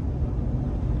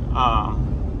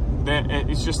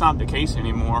it's just not the case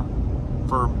anymore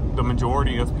for the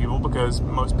majority of people, because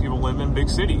most people live in big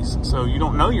cities, so you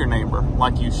don't know your neighbor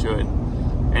like you should.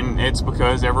 And it's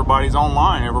because everybody's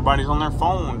online, everybody's on their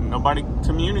phone, nobody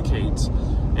communicates.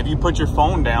 If you put your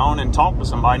phone down and talk to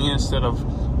somebody instead of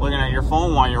looking at your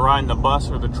phone while you're riding the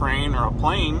bus or the train or a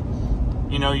plane,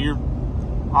 you know, you're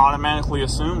automatically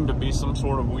assumed to be some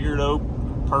sort of weirdo,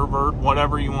 pervert,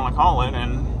 whatever you want to call it.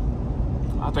 And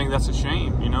I think that's a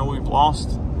shame. You know, we've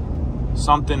lost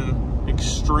something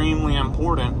extremely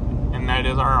important, and that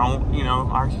is our own, you know,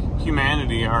 our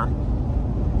humanity, our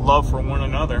love for one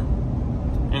another,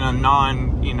 in a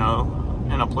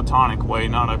in a platonic way,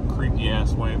 not a creepy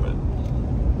ass way. But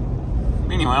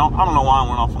anyway, I don't know why I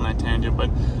went off on that tangent, but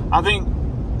I think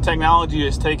technology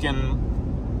has taken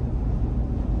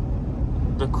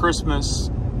the Christmas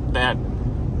that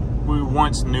we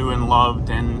once knew and loved,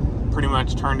 and pretty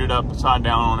much turned it upside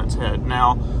down on its head.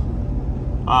 Now,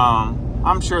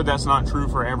 I'm sure that's not true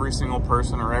for every single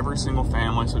person or every single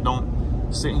family, so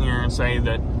don't sit here and say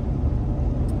that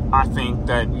I think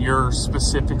that your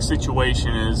specific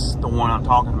situation is the one I'm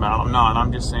talking about. I'm not.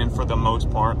 I'm just saying for the most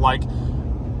part. Like,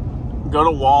 go to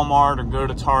Walmart or go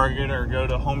to Target or go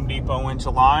to Home Depot in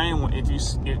July, and if you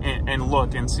and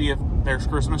look and see if there's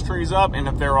Christmas trees up, and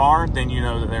if there are, then you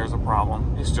know that there's a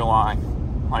problem. It's July.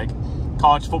 Like,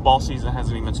 college football season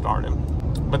hasn't even started.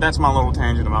 But that's my little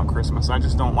tangent about Christmas. I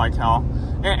just don't like how,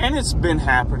 and it's been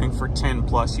happening for 10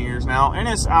 plus years now, and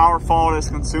it's our fault as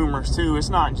consumers too. It's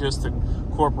not just the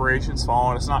corporation's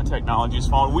fault. It's not technology's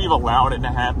fault. We've allowed it to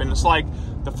happen. It's like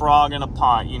the frog in a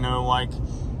pot, you know, like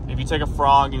if you take a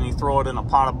frog and you throw it in a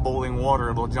pot of boiling water,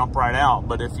 it'll jump right out.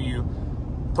 But if you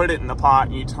put it in the pot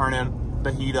and you turn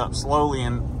the heat up slowly,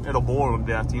 and it'll boil to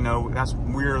death. You know,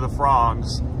 we're the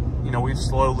frogs. You know, we've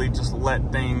slowly just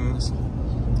let things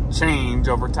change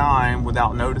over time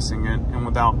without noticing it and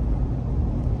without,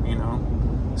 you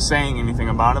know, saying anything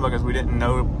about it, because we didn't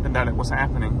know that it was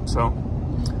happening. So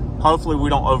hopefully we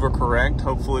don't overcorrect.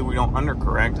 Hopefully we don't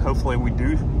undercorrect. Hopefully we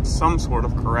do some sort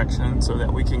of correction so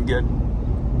that we can get,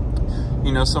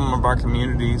 you know, some of our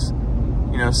communities,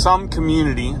 you know, some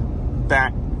community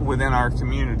back within our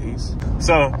communities.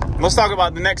 So let's talk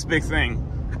about the next big thing.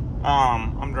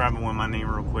 I'm driving with my knee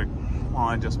real quick while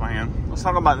I adjust my hand. Let's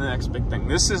talk about the next big thing.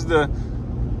 This is the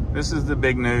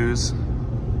big news.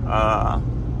 Well,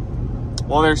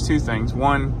 there's two things.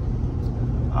 One,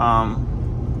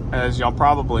 as y'all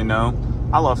probably know,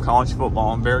 I love college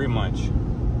football very much.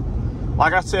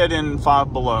 Like I said in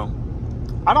Five Below,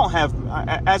 I don't have,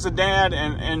 as a dad,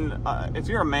 and if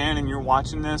you're a man and you're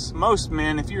watching this, most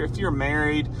men, if you're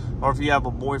married or if you have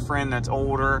a boyfriend that's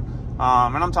older,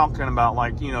 and I'm talking about,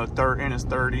 like, you know, in his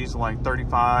 30s, like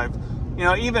 35, you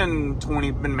know, even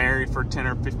 20, been married for 10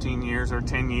 or 15 years or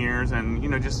 10 years. And, you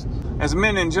know, just as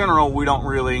men in general, we don't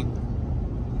really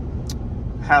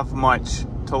have much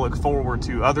to look forward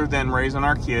to other than raising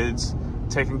our kids,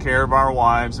 taking care of our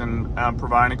wives, and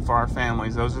providing for our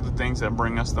families. Those are the things that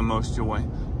bring us the most joy.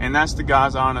 And that's the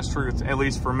God's honest truth, at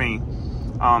least for me.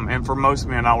 And for most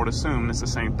men, I would assume it's the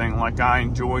same thing. Like, I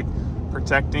enjoyed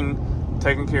protecting,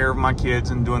 taking care of my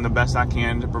kids, and doing the best I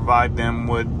can to provide them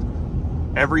with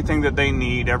everything that they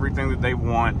need, everything that they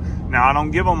want. Now, I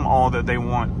don't give them all that they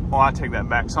want. Well, I take that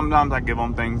back. Sometimes I give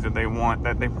them things that they want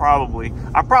that I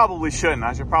probably shouldn't.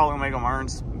 I should probably make them earn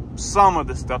some of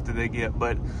the stuff that they get.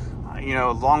 But, you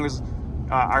know, as long as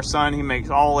our son, he makes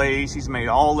all A's. He's made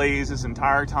all A's this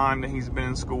entire time that he's been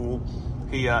in school.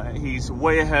 He's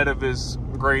way ahead of his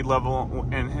grade level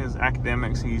in his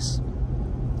academics.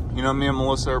 You know, me and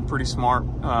Melissa are pretty smart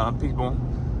people.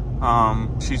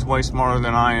 She's way smarter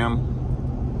than I am.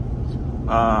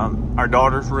 Our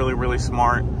daughter's really, really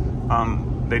smart.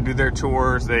 They do their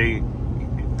chores. They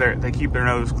keep their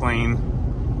nose clean.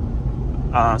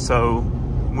 So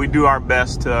we do our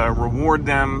best to reward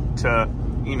them, to,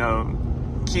 you know,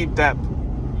 keep that,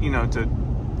 you know,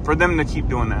 for them to keep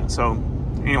doing that. So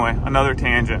anyway, another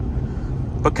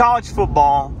tangent. But college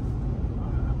football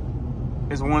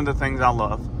is one of the things I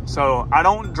love. So I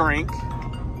don't drink.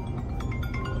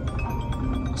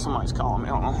 Somebody's calling me,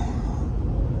 I don't know.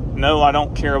 No, I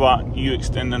don't care about you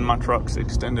extending my truck's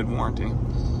extended warranty.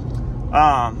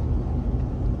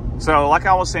 So like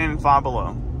I was saying in Five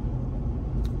Below,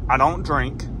 I don't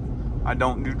drink. I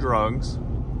don't do drugs.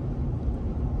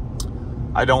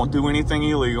 I don't do anything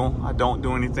illegal. I don't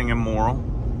do anything immoral.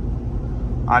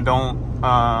 I don't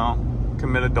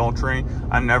commit adultery.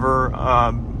 I never,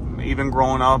 even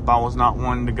growing up, I was not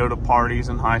one to go to parties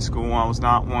in high school. I was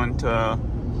not one to,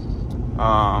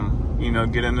 you know,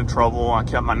 get into trouble. I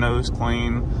kept my nose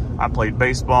clean. I played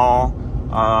baseball.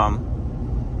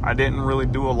 I didn't really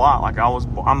do a lot. Like,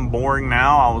 I'm boring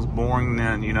now. I was boring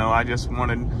then. You know, I just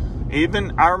wanted,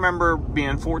 I remember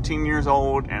being 14 years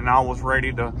old and I was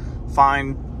ready to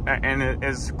find, and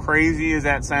as crazy as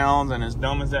that sounds and as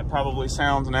dumb as that probably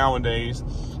sounds nowadays,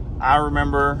 I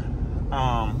remember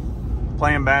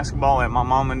playing basketball at my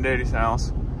mom and daddy's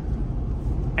house,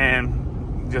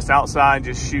 and just outside,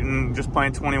 just shooting, just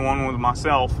playing 21 with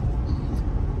myself,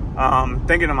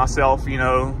 thinking to myself, you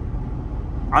know,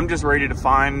 I'm just ready to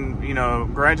find, you know,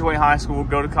 graduate high school,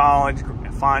 go to college,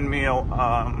 find me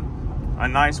a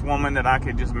nice woman that I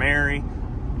could just marry,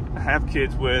 have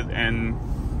kids with, and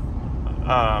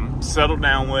settle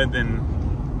down with, and,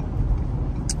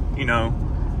 you know,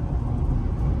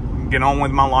 get on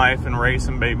with my life and raise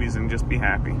some babies and just be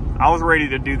happy. I was ready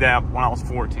to do that when I was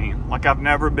 14. Like, I've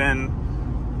never been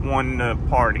one to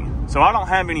party. So I don't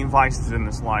have any vices in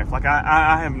this life. Like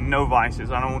I have no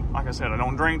vices. I don't, like I said, I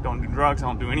don't drink, don't do drugs, I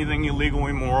don't do anything illegal,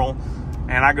 immoral.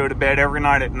 And I go to bed every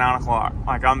night at 9 o'clock.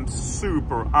 Like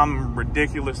I'm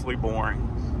ridiculously boring.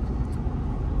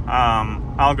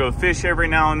 I'll go fish every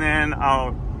now and then.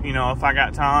 You know, if I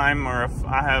got time, or if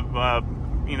I have,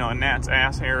 you know, a gnat's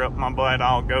ass hair up my butt,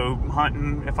 I'll go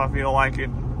hunting if I feel like it,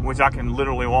 which I can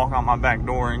literally walk out my back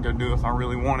door and go do if I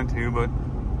really wanted to.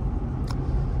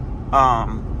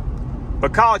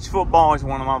 But college football is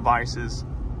one of my vices.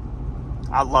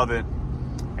 I love it.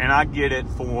 And I get it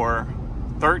for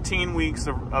 13 weeks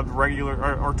of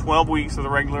regular, or 12 weeks of the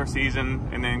regular season,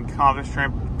 and then conference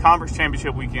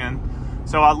championship weekend.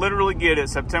 So I literally get it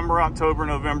September, October,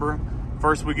 November,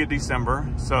 first week of December.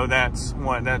 So that's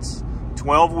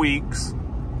 12 weeks.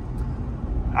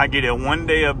 I get it one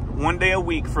day a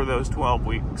week for those 12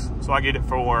 weeks. So I get it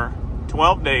for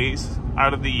 12 days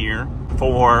out of the year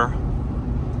for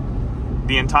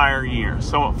the entire year.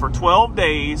 So for 12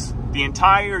 days, the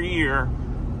entire year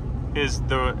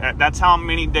that's how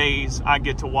many days I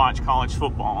get to watch college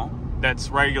football. That's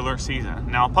regular season.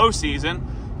 Now postseason,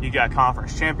 you got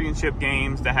conference championship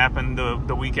games that happen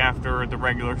the week after the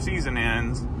regular season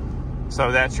ends.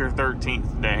 So that's your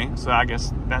 13th day. So I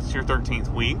guess that's your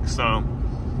 13th week. So,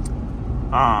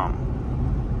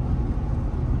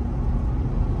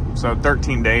 so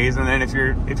 13 days. And then if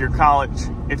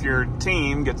your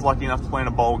team gets lucky enough to play in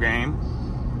a bowl game,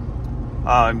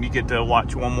 you get to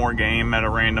watch one more game at a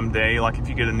random day. Like if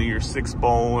you get a New Year's Six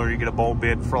bowl, or you get a bowl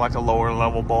bid for like a lower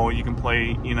level bowl, you can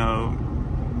play, you know,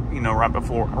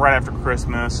 right after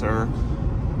Christmas, or,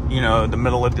 you know, the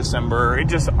middle of December. It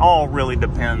just all really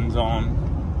depends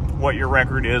on what your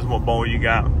record is, what bowl you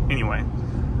got. Anyway,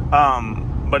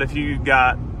 but if you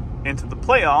got into the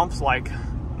playoffs like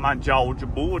my Georgia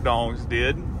Bulldogs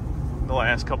did the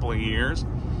last couple of years,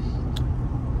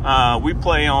 we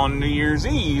play on New Year's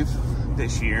Eve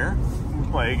this year. We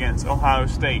play against Ohio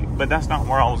State, but that's not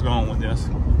where I was going with this.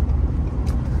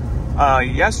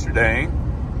 Yesterday,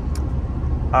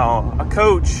 a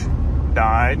coach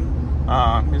died.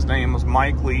 His name was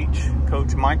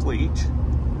Coach Mike Leach.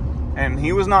 And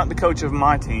he was not the coach of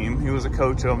my team. He was a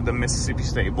coach of the Mississippi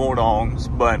State Bulldogs.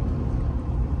 But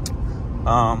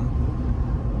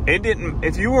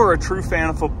if you were a true fan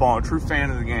of football, a true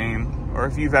fan of the game, or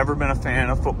if you've ever been a fan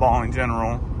of football in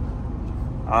general,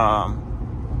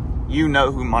 you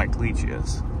know who Mike Leach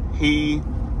is. He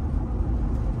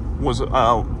was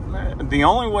the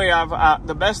only way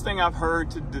the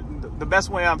best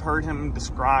way I've heard him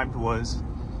described was,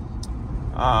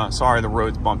 sorry, the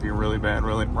road's bumpy really bad,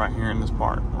 really right here in this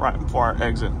part, right before our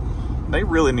exit. They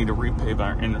really need to repave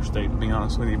our interstate, to be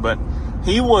honest with you. But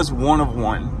he was one of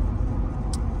one.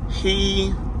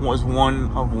 He was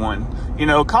one of one. You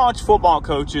know, college football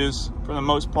coaches, for the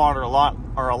most part, are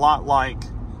a lot like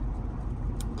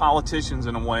politicians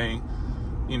in a way.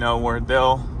 You know, where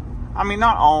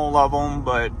not all of them,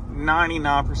 but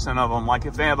 99% of them, like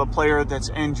if they have a player that's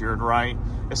injured, right?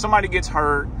 If somebody gets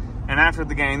hurt, and after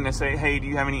the game they say, hey, do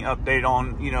you have any update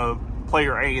on, you know,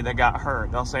 player A that got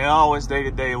hurt? They'll say, oh, it's day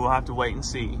to day, we'll have to wait and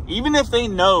see. Even if they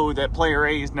know that player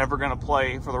A is never going to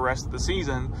play for the rest of the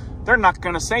season, they're not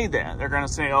going to say that. They're going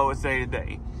to say, oh, it's day to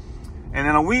day. And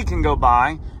then a week can go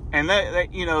by, and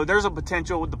that you know, there's a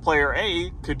potential with the player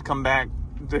A could come back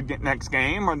the next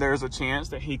game, or there's a chance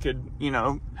that he could, you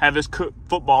know, have his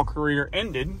football career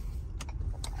ended.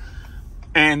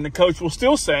 And the coach will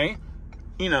still say,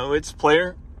 you know, it's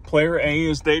player A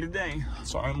is day to day.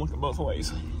 Sorry, I'm looking both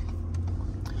ways.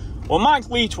 Well, Mike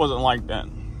Leach wasn't like that.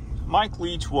 Mike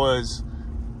Leach was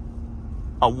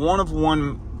a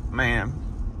one-of-one man.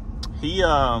 He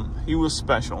was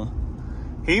special.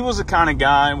 He was the kind of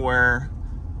guy where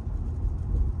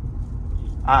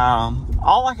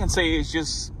all I can say is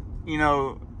just, you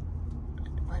know,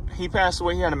 he passed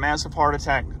away. He had a massive heart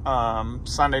attack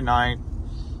Sunday night.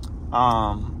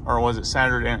 Or was it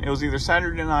Saturday? It was either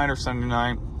Saturday night or Sunday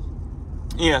night.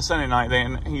 Yeah, Sunday night.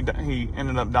 He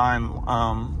ended up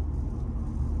dying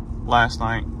last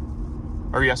night,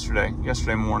 or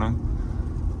yesterday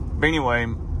morning. But anyway,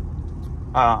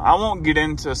 I won't get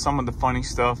into some of the funny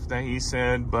stuff that he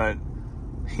said, but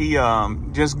he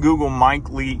just Google Mike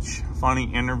Leach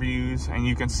funny interviews, and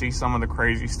you can see some of the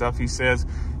crazy stuff he says.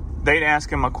 They'd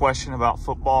ask him a question about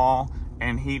football,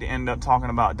 and he'd end up talking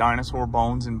about dinosaur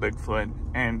bones and Bigfoot.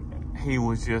 And he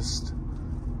was just,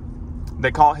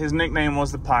 his nickname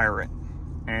was the Pirate.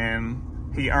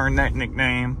 And he earned that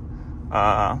nickname.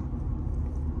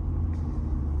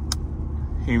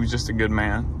 He was just a good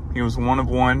man. He was one of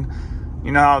one.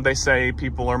 You know how they say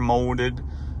people are molded?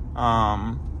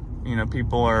 You know,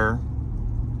 people are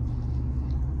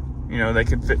You know, they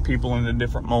could fit people into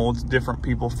different molds. Different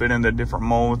people fit into different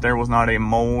molds. There was not a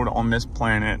mold on this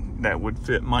planet that would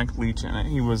fit Mike Leach in it.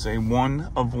 He was a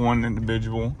one-of-one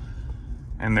individual.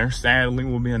 And there sadly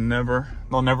will be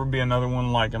there'll never be another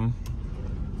one like him.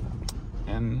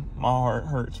 And my heart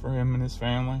hurts for him and his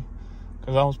family.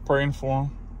 Because I was praying for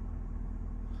him.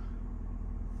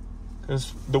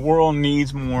 Because the world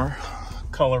needs more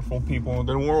colorful people.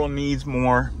 The world needs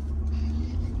more.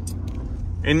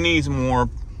 It needs more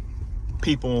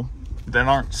people that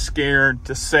aren't scared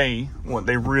to say what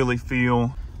they really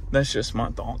feel. That's just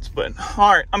my thoughts. But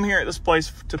all right, I'm here at this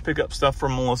place to pick up stuff for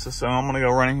Melissa, so I'm gonna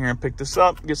go run in here and pick this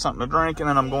up, get something to drink, and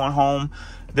then I'm going home.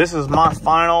 This is my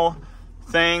final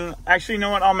thing. Actually, you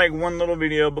know what, I'll make one little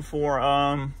video before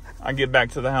I get back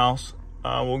to the house.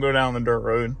 We'll go down the dirt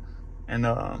road, and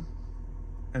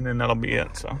then that'll be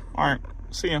it. So all right,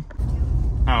 see ya.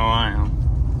 Oh, I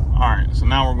am. All right, so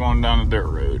now we're going down the dirt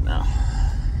road now.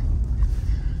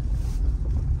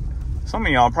 Some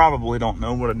of y'all probably don't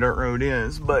know what a dirt road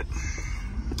is, but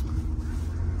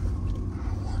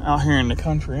out here in the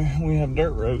country, we have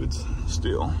dirt roads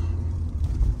still.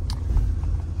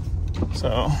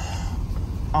 So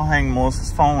I'll hang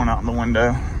Melissa's phone out the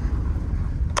window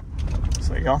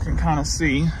so y'all can kind of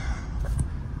see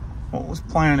what was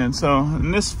planted. So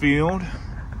in this field,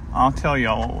 I'll tell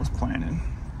y'all what was planted.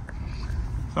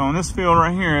 So in this field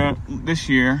right here, this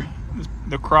year,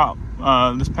 the crop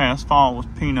this past fall was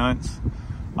peanuts.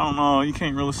 I don't know, you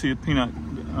can't really see the peanut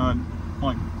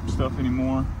like stuff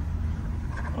anymore.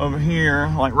 Over here,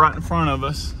 like right in front of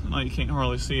us, no, you can't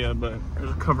hardly see it, but there's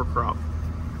a cover crop.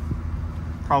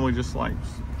 Probably just like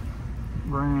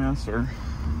grass or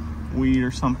weed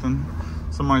or something.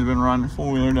 Somebody's been riding a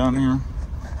four-wheeler down here.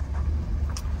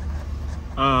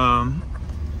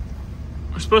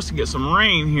 We're supposed to get some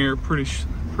rain here pretty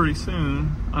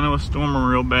soon. I know it's storming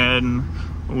real bad in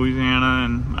Louisiana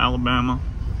and Alabama.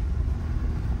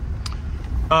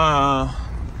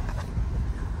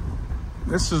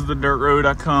 This is the dirt road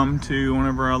I come to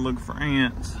whenever I look for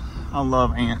ants. I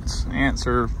love ants. Ants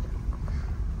are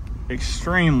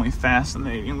extremely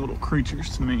fascinating little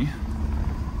creatures to me.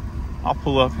 I'll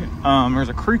pull up, there's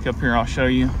a creek up here I'll show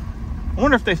you. I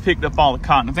wonder if they've picked up all the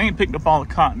cotton. If they ain't picked up all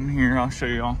the cotton here, I'll show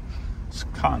y'all. It's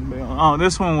cotton bale. Oh,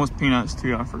 this one was peanuts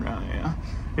too, I forgot, yeah.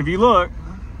 If you look,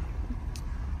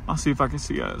 I'll see if I can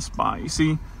see a spot. You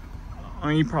see, I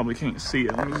mean, you probably can't see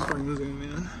it. Let me just bring the zoom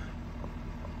in.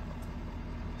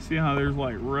 See how there's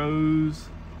like rows?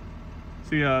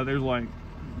 See how there's like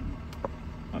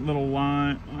a little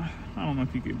line. I don't know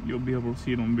if you'll be able to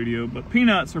see it on video, but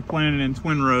peanuts are planted in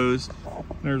twin rows.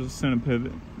 There's a center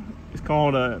pivot. It's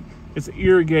called it's an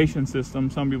irrigation system.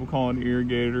 Some people call it an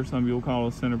irrigator. Some people call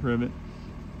it a center pivot.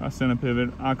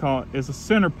 I call it's a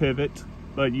center pivot,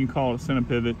 but you can call it a center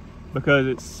pivot because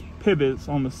it's pivots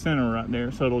on the center right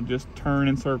there. So it'll just turn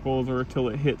in circles or until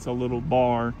it hits a little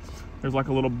bar. There's like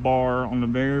a little bar on the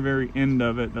very, very end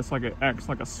of it. That's like it acts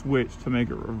like a switch to make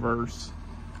it reverse.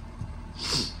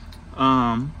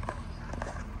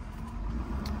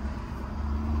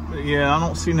 But yeah, I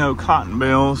don't see no cotton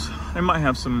bales. They might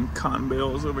have some cotton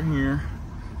bales over here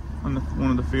on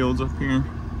one of the fields up here.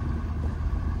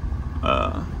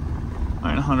 I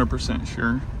ain't 100%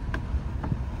 sure.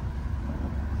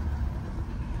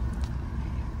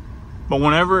 But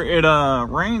whenever it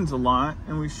rains a lot,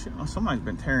 and somebody's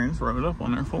been tearing this road up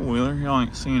on their four-wheeler. Y'all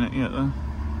ain't seen it yet though.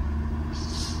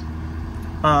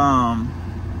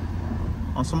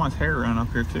 Oh, somebody's hair ran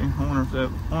up here too. I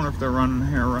wonder if they're running the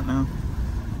hair right now.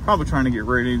 Probably trying to get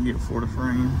ready to get before the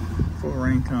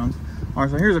rain comes. All right,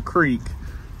 so here's a creek.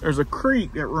 There's a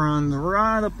creek that runs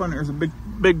right up under. There's a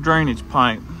big drainage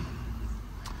pipe,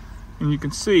 and you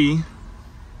can see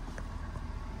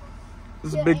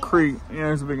there's a big creek. Yeah,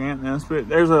 there's a big ant nest, but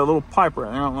there's a little pipe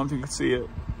right there. I don't know if you can see it.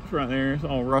 It's right there. It's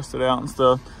all rusted out and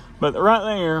stuff. But right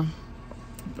there,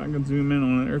 if I can zoom in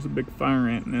on it, there's a big fire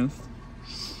ant nest.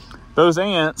 Those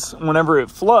ants, whenever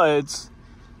it floods,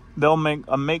 they'll make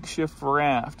a makeshift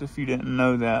raft, if you didn't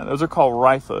know that. Those are called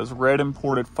rifas, red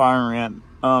imported fire ant.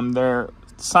 Their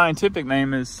scientific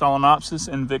name is Solenopsis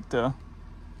invicta.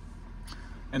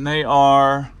 And they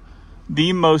are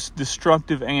the most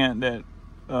destructive ant that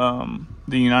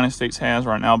the United States has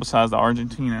right now, besides the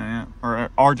Argentine ant,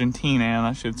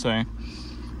 I should say.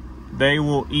 They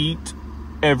will eat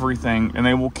everything, and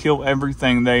they will kill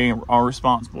everything. They are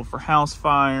responsible for house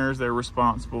fires. They're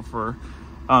responsible for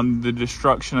the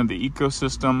destruction of the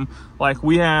ecosystem. Like,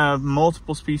 we have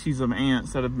multiple species of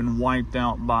ants that have been wiped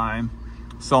out by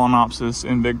Solenopsis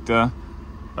invicta.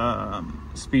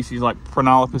 Species like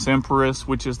Pronolopus emperus,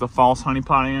 which is the false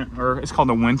honeypot ant, or it's called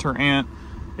the winter ant.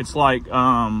 It's like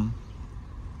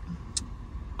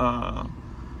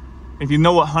if you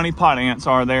know what honeypot ants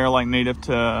are, they're like native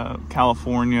to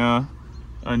California,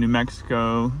 New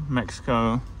Mexico,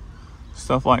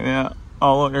 stuff like that.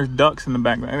 Oh, look, there's ducks in the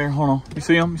back there. Hold on. You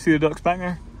see them? You see the ducks back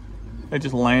there? They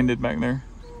just landed back there.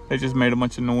 They just made a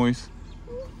bunch of noise.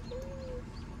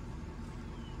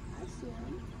 I see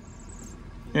them.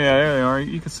 Yeah, there they are.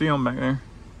 You can see them back there.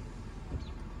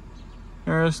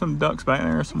 There's some ducks back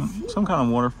there. Some kind of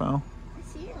waterfowl. I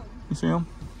see them. You see them?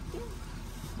 Yeah.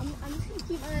 I'm just gonna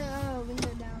keep my window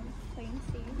down so I can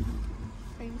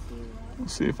see.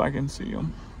 Let's see if I can see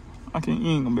them. You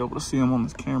ain't gonna be able to see them on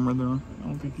this camera though. I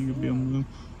don't think you could be able to.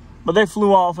 But they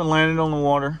flew off and landed on the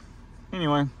water.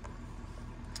 Anyway.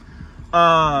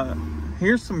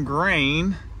 Here's some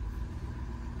grain.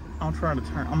 I'll try to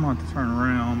turn, I'm gonna have to turn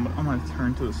around, but I'm gonna have to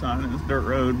turn to the side of this dirt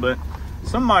road. But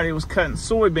somebody was cutting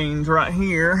soybeans right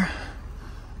here.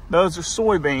 Those are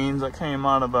soybeans that came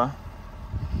out of a,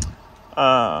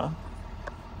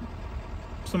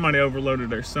 somebody overloaded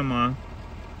their semi.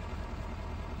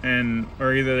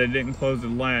 Or either they didn't close the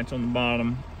latch on the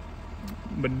bottom.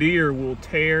 But deer will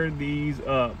tear these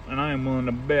up, and I am willing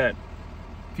to bet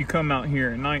if you come out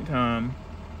here at nighttime,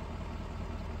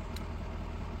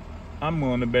 I'm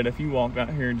willing to bet if you walked out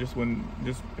here if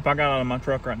I got out of my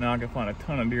truck right now, I could find a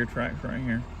ton of deer tracks right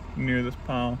here near this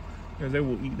pile, because they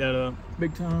will eat that up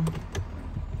big time.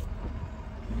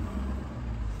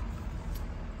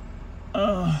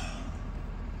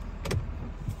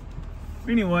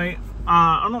 Anyway,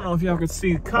 I don't know if y'all could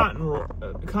see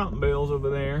cotton bales over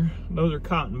there. Those are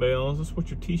cotton bales. That's what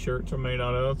your t-shirts are made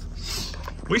out of.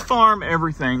 We farm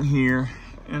everything here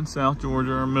in South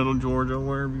Georgia or Middle Georgia,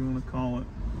 wherever you want to call it.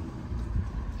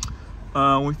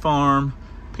 We farm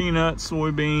peanuts,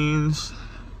 soybeans.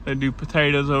 They do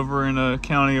potatoes over in a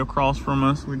county across from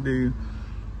us. We do,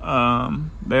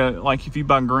 like if you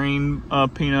buy green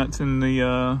peanuts in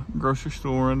the grocery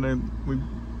store, we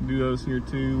do those here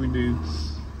too. We do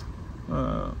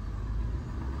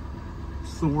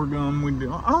sorghum.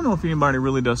 I don't know if anybody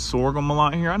really does sorghum a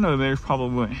lot here. I know there's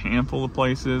probably a handful of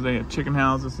places. They have chicken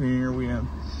houses here. We have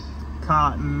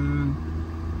cotton,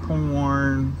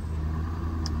 corn.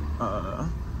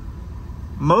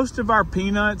 Most of our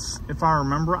peanuts, if I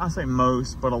remember, I say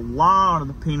most, but a lot of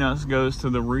the peanuts goes to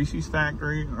the Reese's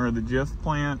factory or the Jif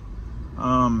plant,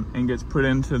 and gets put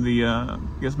into the,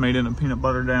 gets made into peanut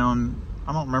butter down.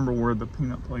 I don't remember where the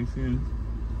peanut place is.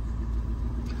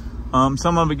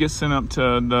 Some of it gets sent up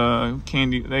to the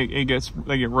candy. They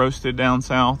get roasted down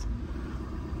south.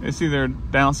 It's either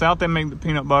down south they make the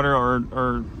peanut butter,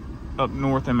 or up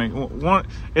north they make one.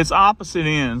 It's opposite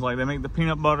ends. Like they make the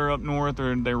peanut butter up north,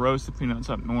 or they roast the peanuts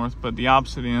up north. But the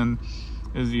opposite end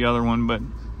is the other one. But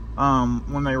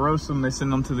when they roast them, they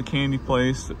send them to the candy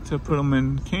place to put them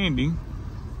in candy.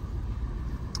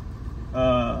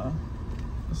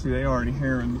 See, they already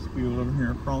herring this field over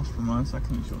here across from us. I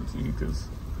can't show it to you because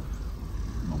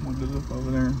my window's up over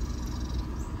there.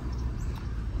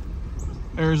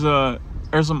 There's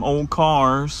some old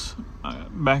cars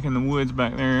back in the woods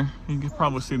back there. You can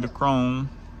probably see the chrome.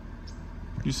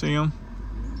 You see them?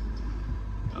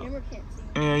 Camera can't see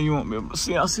them. Yeah, you won't be able to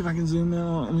see. I'll see if I can zoom in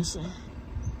on it. Let me see.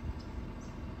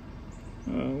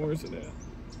 Where's it at?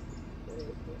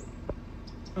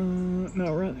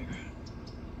 No, right there.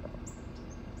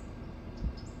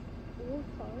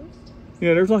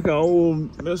 Yeah, there's like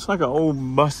it's like an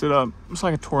old busted up, it's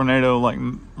like a tornado like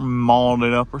mauled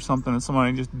it up or something, and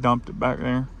somebody just dumped it back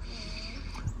there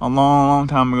a long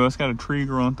time ago. It's got a tree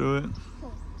growing through it.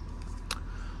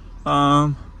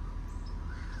 On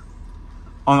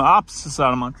the opposite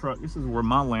side of my truck, this is where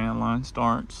my landline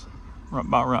starts,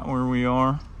 about right where we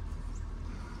are.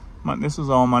 This is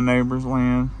all my neighbor's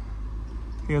land.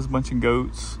 He has a bunch of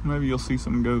goats. Maybe you'll see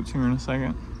some goats here in a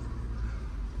second.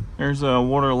 There's a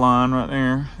water line right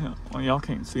there. Well, y'all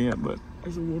can't see it, but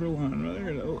there's a water line right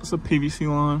there. It's a PVC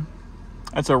line.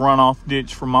 That's a runoff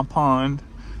ditch from my pond,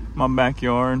 my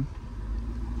backyard.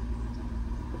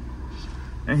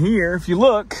 And here, if you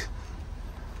look,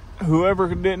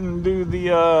 whoever didn't do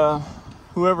the,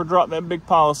 whoever dropped that big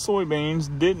pile of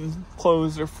soybeans didn't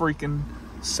close their freaking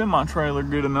semi-trailer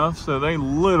good enough, so they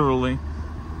literally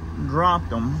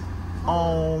dropped them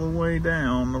all the way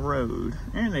down the road,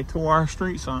 and they tore our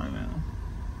street sign out.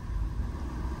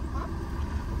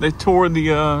 They tore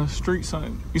the street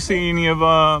sign. You see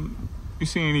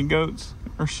any goats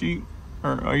or sheep,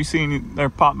 or are you seeing their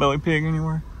potbelly pig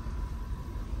anywhere?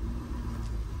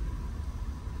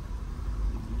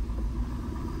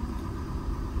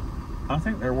 I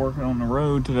think they're working on the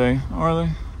road today. Are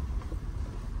they?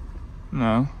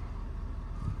 No.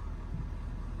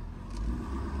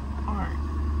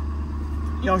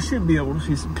 Y'all should be able to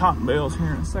see some cotton bales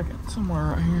here in a second,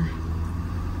 somewhere right here.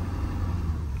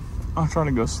 I'll try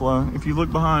to go slow. If you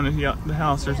look behind the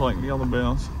house, there's like yellow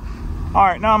bales. All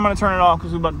right, now I'm gonna turn it off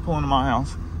because we're about to pull into my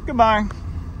house. Goodbye.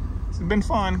 It's been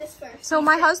fun. So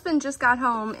my husband just got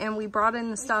home and we brought in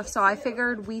the stuff, so I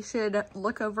figured we should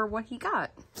look over what he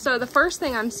got. So the first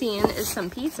thing I'm seeing is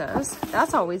some pizzas.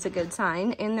 That's always a good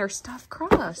sign, and they're stuffed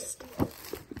crust.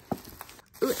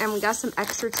 Ooh, and we got some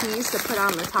extra cheese to put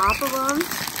on the top of them.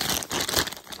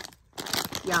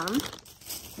 Yum.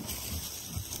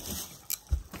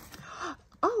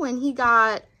 Oh, and he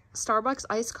got Starbucks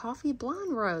iced coffee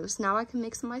blonde roast. Now I can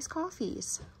make some iced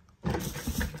coffees.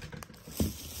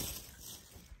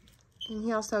 And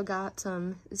he also got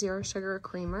some zero sugar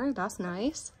creamer. That's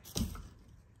nice.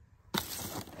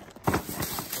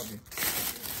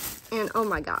 And oh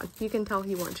my God, you can tell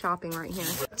he went shopping right here.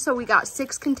 So we got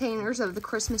 6 containers of the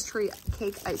Christmas tree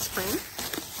cake ice cream.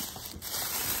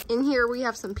 In here we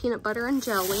have some peanut butter and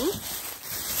jelly.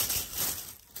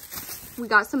 We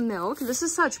got some milk. This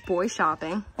is such boy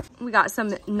shopping. We got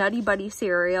some Nutty Buddy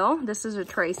cereal. This is a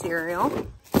tray cereal.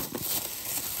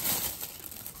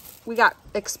 We got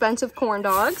expensive corn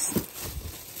dogs.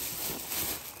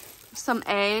 Some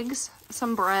eggs,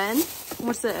 some bread.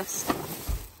 What's this?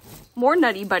 More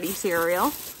Nutty Buddy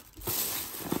cereal.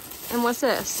 And what's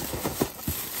this?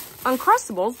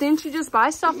 Uncrustables. Didn't you just buy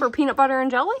stuff for peanut butter and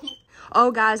jelly?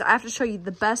 Oh guys, I have to show you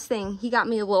the best thing. He got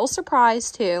me a little surprise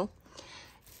too.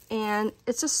 And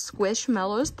it's a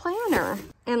Squishmallows planner.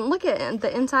 And look at it,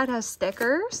 the inside has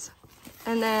stickers.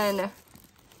 And then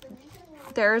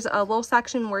there's a little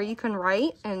section where you can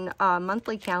write and a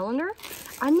monthly calendar.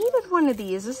 I needed one of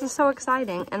these. This is so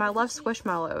exciting. And I love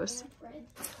Squishmallows.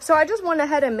 So I just went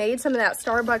ahead and made some of that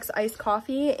Starbucks iced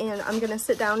coffee, and I'm gonna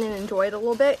sit down and enjoy it a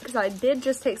little bit because I did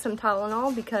just take some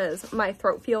Tylenol because my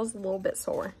throat feels a little bit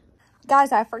sore.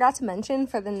 Guys, I forgot to mention,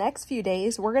 for the next few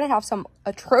days, we're gonna have some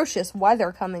atrocious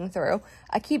weather coming through.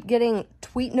 I keep getting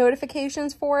tweet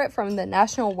notifications for it from the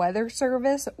National Weather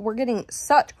Service. We're getting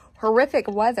such horrific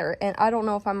weather, and I don't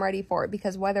know if I'm ready for it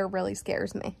because weather really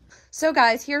scares me. So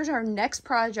guys, here's our next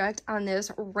project on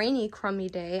this rainy, crummy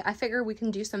day. I figure we can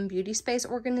do some beauty space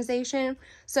organization.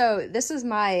 So this is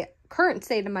my current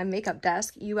state of my makeup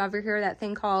desk. You ever hear that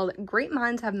thing called great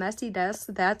minds have messy desks?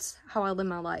 That's how I live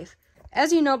my life.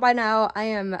 As you know by now, I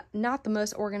am not the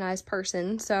most organized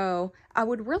person, so I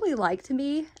would really like to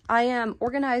be. I am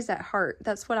organized at heart.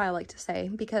 That's what I like to say,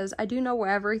 because I do know where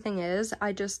everything is.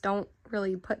 I just don't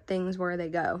really put things where they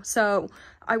go. So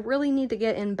I really need to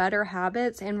get in better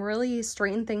habits and really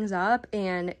straighten things up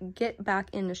and get back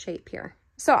into shape here.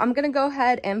 So I'm going to go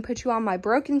ahead and put you on my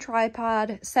broken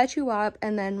tripod, set you up,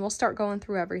 and then we'll start going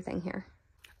through everything here.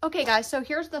 Okay guys, so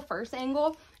here's the first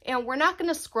angle, and we're not going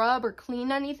to scrub or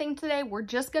clean anything today. We're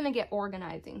just going to get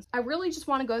organizing. I really just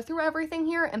want to go through everything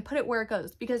here and put it where it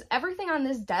goes, because everything on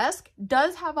this desk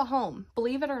does have a home,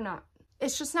 believe it or not.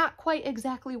 It's just not quite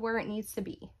exactly where it needs to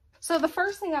be. So the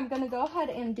first thing I'm going to go ahead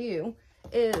and do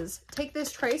is take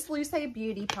this Trace Luce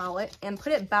Beauty palette and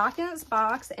put it back in its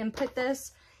box and put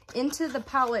this into the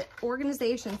palette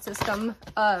organization system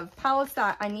of palettes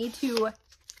that I need to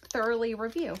thoroughly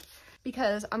review,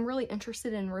 because I'm really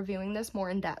interested in reviewing this more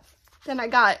in depth. Then I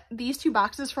got these 2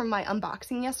 boxes from my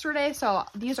unboxing yesterday, so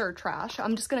these are trash.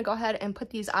 I'm just going to go ahead and put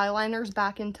these eyeliners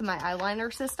back into my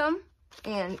eyeliner system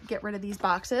and get rid of these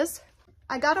boxes.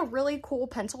 I got a really cool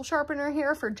pencil sharpener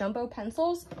here for jumbo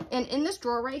pencils, and in this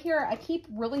drawer right here, I keep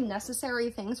really necessary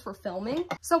things for filming.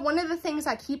 So one of the things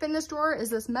I keep in this drawer is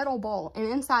this metal bowl,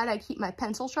 and inside I keep my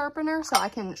pencil sharpener so I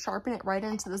can sharpen it right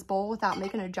into this bowl without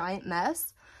making a giant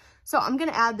mess. So I'm going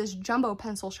to add this jumbo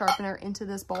pencil sharpener into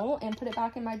this bowl and put it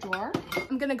back in my drawer.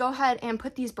 I'm going to go ahead and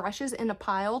put these brushes in a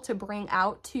pile to bring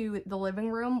out to the living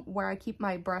room where I keep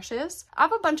my brushes. I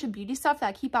have a bunch of beauty stuff that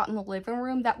I keep out in the living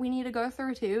room that we need to go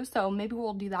through too, so maybe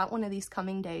we'll do that one of these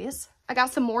coming days. I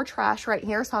got some more trash right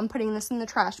here, so I'm putting this in the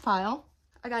trash pile.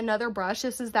 I got another brush.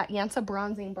 This is that Yansa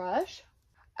bronzing brush.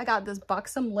 I got this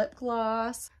Buxom lip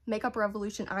gloss, Makeup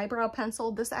Revolution eyebrow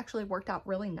pencil. This actually worked out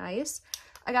really nice.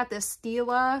 I got this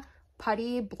Stila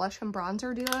Putty Blush and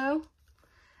Bronzer Duo.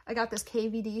 I got this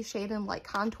KVD Shade and Light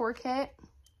Contour Kit.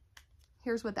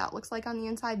 Here's what that looks like on the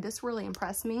inside. This really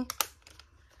impressed me.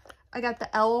 I got the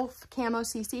e.l.f. Camo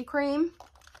CC Cream.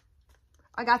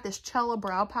 I got this Cella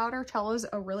Brow Powder. Cella's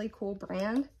a really cool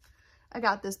brand. I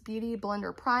got this Beauty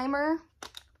Blender Primer.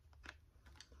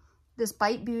 This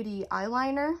Bite Beauty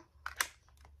Eyeliner.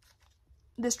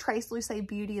 This Trace Luce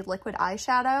Beauty Liquid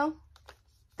Eyeshadow.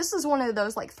 This is one of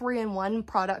those like 3-in-1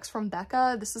 products from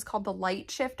Becca. This is called the Light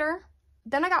Shifter.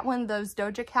 Then I got one of those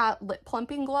Doja Cat lip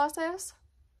plumping glosses.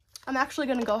 I'm actually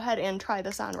going to go ahead and try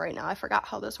this on right now. I forgot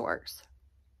how this works.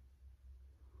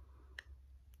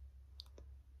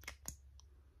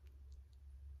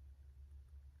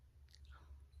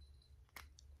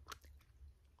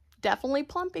 Definitely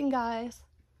plumping, guys.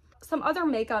 Some other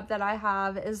makeup that I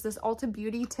have is this Ulta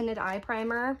Beauty Tinted Eye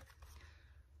Primer.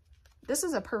 This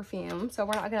is a perfume, so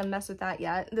we're not going to mess with that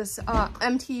yet. This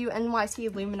MTU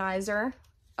NYC Luminizer,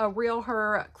 a Real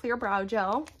Her Clear Brow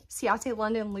Gel, Ciate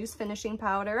London Loose Finishing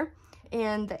Powder,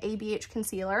 and the ABH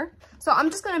Concealer. So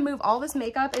I'm just going to move all this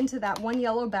makeup into that one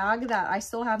yellow bag that I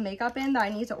still have makeup in that I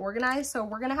need to organize. So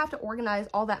we're going to have to organize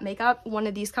all that makeup one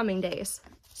of these coming days.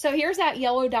 So here's that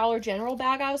yellow Dollar General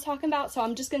bag I was talking about. So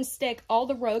I'm just going to stick all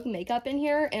the Rogue makeup in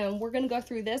here, and we're going to go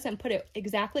through this and put it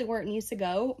exactly where it needs to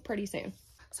go pretty soon.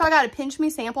 So I got a Pinch Me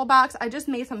sample box. I just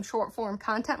made some short form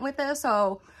content with this.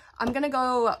 So I'm going to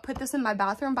go put this in my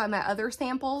bathroom by my other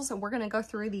samples, and we're going to go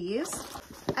through these.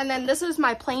 And then this is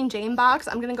my plain Jane box.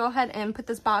 I'm going to go ahead and put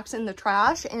this box in the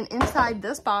trash. And inside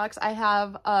this box, I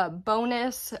have a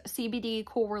bonus CBD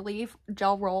Cool Relief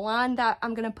gel roll-on that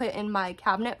I'm going to put in my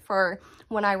cabinet for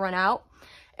when I run out.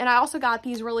 And I also got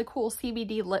these really cool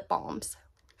CBD lip balms.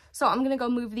 So I'm going to go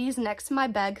move these next to my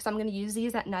bed because I'm going to use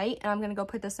these at night, and I'm going to go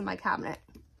put this in my cabinet.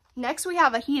 Next, we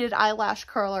have a heated eyelash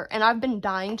curler, and I've been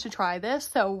dying to try this,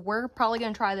 so we're probably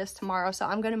going to try this tomorrow. So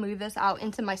I'm going to move this out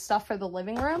into my stuff for the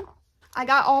living room. I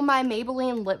got all my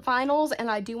Maybelline lip vinyls, and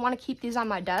I do want to keep these on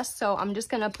my desk, so I'm just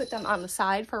going to put them on the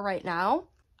side for right now.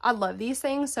 I love these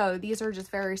things, so these are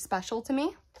just very special to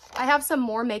me. I have some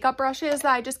more makeup brushes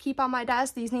that I just keep on my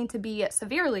desk. These need to be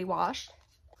severely washed.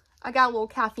 I got a little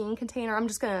caffeine container. I'm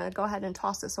just going to go ahead and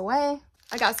toss this away.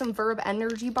 I got some Verb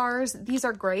energy bars. These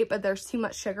are great, but there's too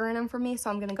much sugar in them for me, so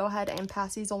I'm going to go ahead and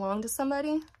pass these along to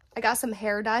somebody. I got some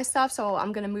hair dye stuff, so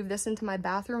I'm going to move this into my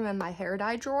bathroom and my hair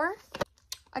dye drawer.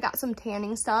 I got some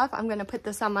tanning stuff. I'm going to put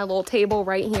this on my little table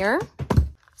right here.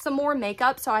 Some more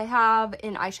makeup. So I have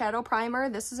an eyeshadow primer.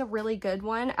 This is a really good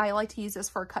one. I like to use this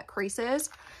for cut creases.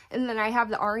 And then I have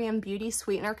the REM Beauty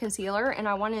Sweetener Concealer, and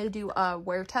I wanted to do a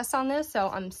wear test on this, so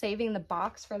I'm saving the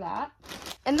box for that.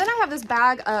 And then I have this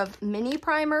bag of mini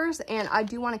primers, and I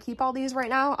do want to keep all these right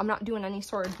now. I'm not doing any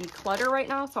sort of declutter right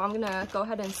now, so I'm going to go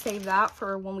ahead and save that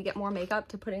for when we get more makeup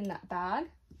to put in that bag.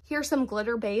 Here's some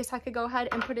glitter base I could go ahead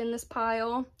and put in this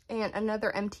pile, and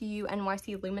another MTU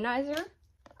NYC Luminizer.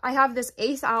 I have this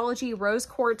Aceology Rose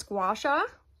Quartz Gua Sha.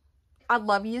 I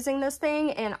love using this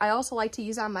thing, and I also like to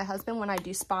use it on my husband when I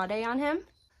do spa day on him.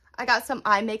 I got some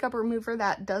eye makeup remover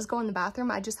that does go in the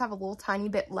bathroom. I just have a little tiny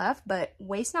bit left, but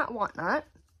waste not, want not.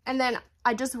 And then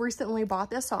I just recently bought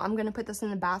this, so I'm going to put this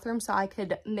in the bathroom so I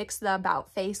could mix the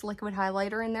About Face liquid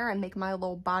highlighter in there and make my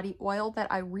little body oil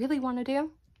that I really want to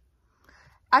do.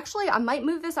 Actually, I might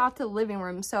move this out to the living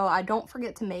room so I don't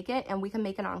forget to make it, and we can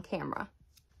make it on camera.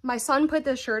 My son put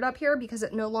this shirt up here because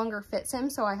it no longer fits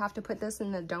him, so I have to put this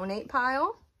in the donate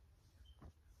pile.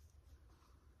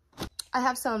 I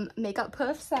have some makeup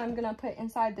puffs that I'm going to put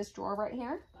inside this drawer right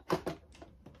here.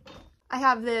 I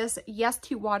have this Yes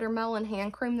to Watermelon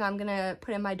hand cream that I'm going to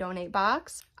put in my donate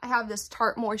box. I have this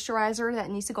Tarte moisturizer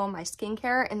that needs to go in my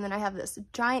skincare, and then I have this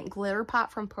giant glitter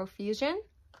pot from Profusion.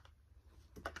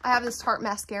 I have this Tarte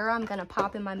mascara I'm going to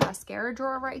pop in my mascara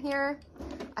drawer right here.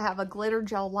 I have a glitter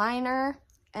gel liner,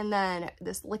 and then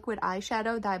this liquid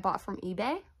eyeshadow that I bought from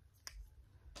eBay.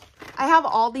 I have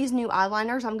all these new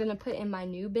eyeliners I'm going to put in my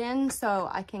new bin so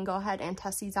I can go ahead and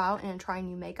test these out and try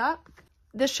new makeup.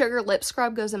 This sugar lip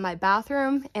scrub goes in my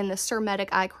bathroom, and this Surmetic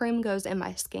eye cream goes in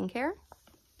my skincare.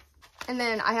 And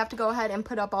then I have to go ahead and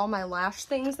put up all my lash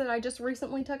things that I just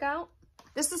recently took out.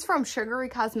 This is from Sugary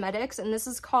Cosmetics, and this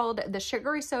is called the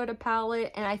Sugary Soda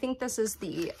Palette, and I think this is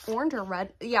the orange or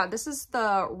red. Yeah, this is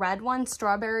the red one,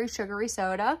 Strawberry Sugary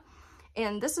Soda,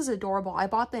 and this is adorable. I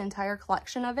bought the entire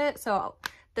collection of it, so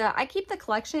I keep the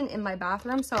collection in my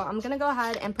bathroom, so I'm going to go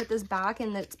ahead and put this back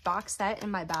in its box set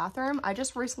in my bathroom. I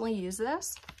just recently used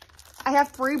this. I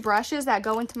have 3 brushes that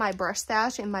go into my brush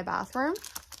stash in my bathroom.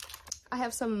 I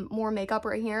have some more makeup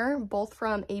right here, both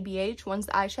from ABH. One's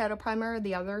the eyeshadow primer,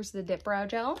 the other's the dip brow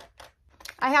gel.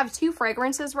 I have 2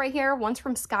 fragrances right here. One's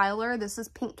from Skylar. This is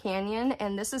Pink Canyon,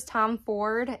 and this is Tom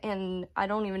Ford, and I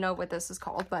don't even know what this is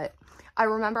called, but I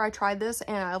remember I tried this,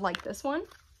 and I like this one.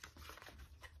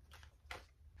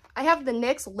 I have the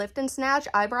NYX Lift and Snatch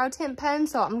Eyebrow Tint Pen,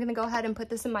 so I'm going to go ahead and put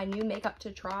this in my new makeup to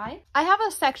try. I have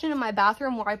a section in my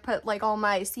bathroom where I put like all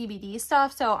my CBD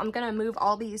stuff, so I'm going to move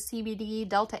all these CBD,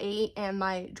 Delta 8, and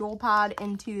my Jewel Pod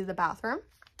into the bathroom.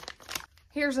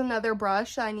 Here's another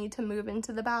brush that I need to move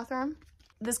into the bathroom.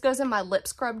 This goes in my lip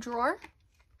scrub drawer.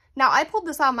 Now, I pulled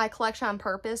this out of my collection on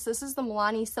purpose. This is the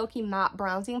Milani Silky Matte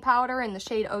Bronzing Powder in the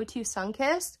shade 02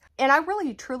 Sunkissed. And I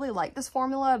really truly like this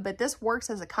formula, but this works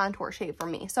as a contour shade for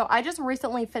me. So I just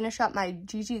recently finished up my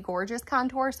Gigi Gorgeous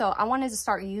contour, so I wanted to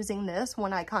start using this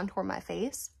when I contour my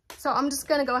face. So I'm just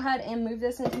gonna go ahead and move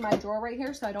this into my drawer right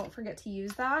here so I don't forget to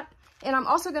use that. And I'm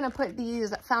also gonna put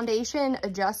these foundation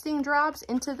adjusting drops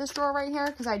into this drawer right here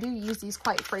because I do use these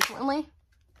quite frequently.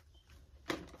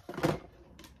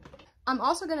 I'm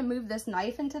also going to move this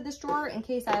knife into this drawer in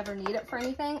case I ever need it for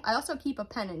anything. I also keep a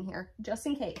pen in here just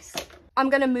in case. I'm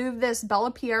going to move this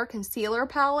Bella Pierre concealer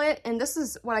palette, and this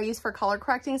is what I use for color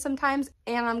correcting sometimes.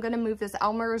 And I'm going to move this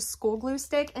Elmer's school glue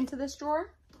stick into this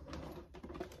drawer.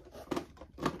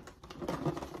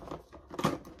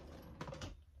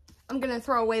 I'm going to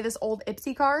throw away this old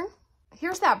Ipsy card.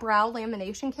 Here's that brow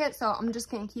lamination kit, so I'm just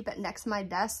going to keep it next to my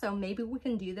desk, so maybe we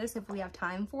can do this if we have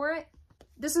time for it.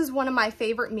 This is one of my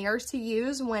favorite mirrors to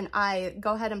use when I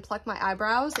go ahead and pluck my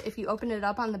eyebrows. If you open it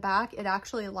up on the back, it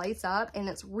actually lights up and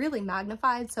it's really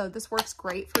magnified. So this works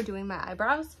great for doing my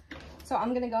eyebrows. So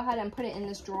I'm gonna go ahead and put it in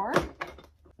this drawer.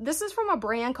 This is from a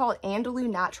brand called Andalou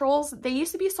Naturals. They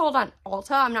used to be sold on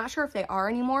Ulta. I'm not sure if they are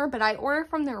anymore, but I ordered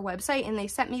from their website and they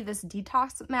sent me this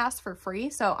detox mask for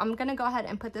free. So I'm gonna go ahead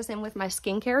and put this in with my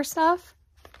skincare stuff.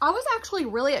 I was actually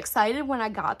really excited when I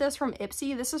got this from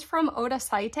Ipsy. This is from Eau de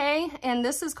Site, and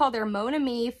this is called their Mon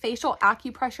Ami Facial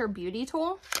Acupressure Beauty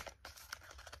Tool.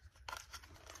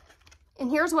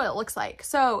 And here's what it looks like.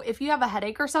 So if you have a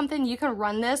headache or something, you can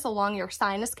run this along your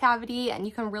sinus cavity and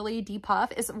you can really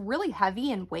depuff. It's really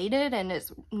heavy and weighted and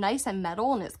it's nice and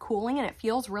metal and it's cooling and it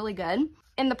feels really good.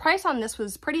 And the price on this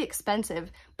was pretty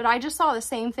expensive, but I just saw the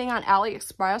same thing on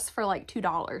AliExpress for like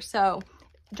 $2. So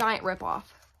giant ripoff.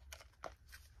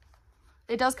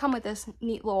 It does come with this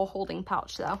neat little holding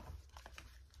pouch though.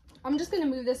 I'm just gonna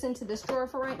move this into this drawer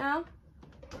for right now.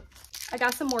 I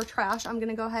got some more trash I'm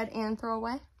gonna go ahead and throw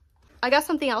away. I got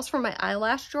something else from my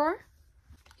eyelash drawer.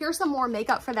 Here's some more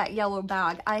makeup for that yellow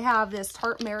bag. I have this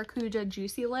Tarte Maracuja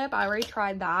Juicy Lip. I already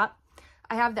tried that.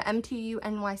 I have the MTU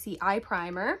NYC Eye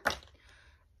Primer.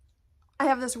 I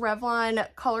have this Revlon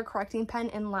color correcting pen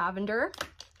in lavender.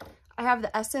 I have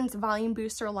the Essence Volume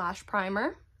Booster Lash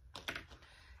Primer.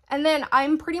 And then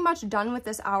I'm pretty much done with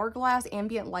this Hourglass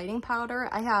Ambient Lighting Powder.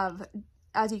 I have,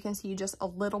 as you can see, just a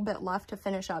little bit left to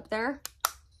finish up there.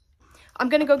 I'm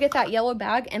gonna go get that yellow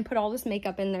bag and put all this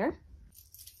makeup in there.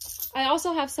 I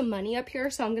also have some money up here,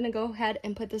 so I'm gonna go ahead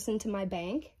and put this into my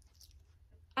bank.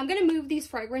 I'm gonna move these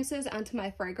fragrances onto my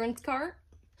fragrance cart.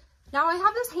 Now I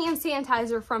have this hand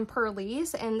sanitizer from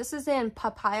Purlisse, and this is in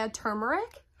Papaya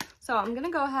Turmeric. So I'm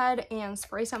gonna go ahead and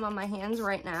spray some on my hands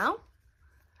right now.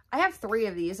 I have 3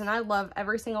 of these and I love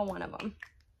every single one of them.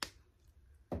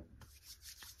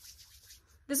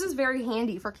 This is very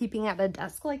handy for keeping at a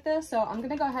desk like this, so I'm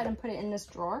gonna go ahead and put it in this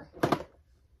drawer.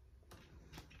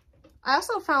 I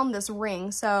also found this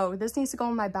ring, so this needs to go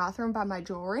in my bathroom by my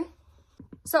jewelry.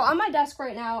 So on my desk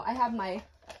right now, I have my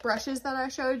brushes that I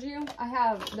showed you. I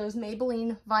have those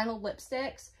Maybelline vinyl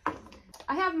lipsticks.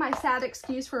 I have my sad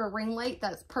excuse for a ring light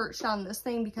that's perched on this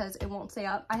thing because it won't stay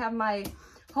up. I have my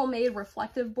homemade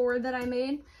reflective board that I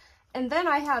made. And then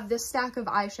I have this stack of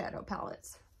eyeshadow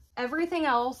palettes. Everything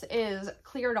else is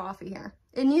cleared off of here.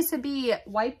 It needs to be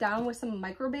wiped down with some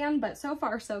microban, but so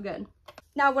far so good.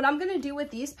 Now what I'm going to do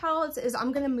with these palettes is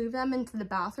I'm going to move them into the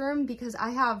bathroom because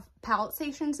I have palette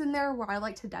stations in there where I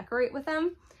like to decorate with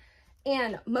them.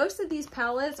 And most of these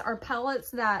palettes are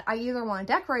palettes that I either want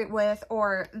to decorate with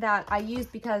or that I use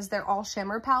because they're all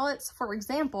shimmer palettes. For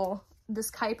example,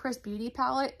 this Kypris Beauty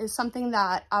palette is something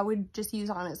that I would just use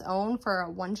on its own for a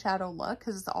one shadow look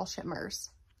because it's all shimmers.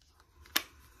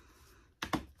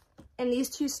 And these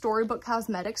 2 Storybook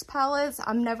Cosmetics palettes,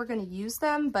 I'm never going to use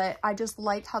them, but I just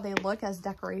like how they look as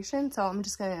decoration, so I'm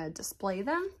just going to display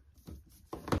them.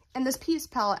 And this Peace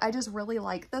palette, I just really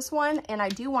like this one, and I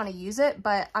do want to use it,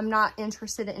 but I'm not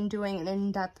interested in doing an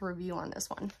in-depth review on this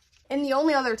one. And the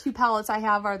only other 2 palettes I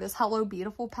have are this Hello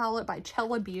Beautiful palette by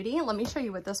Cella Beauty. Let me show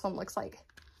you what this one looks like.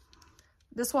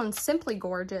 This one's simply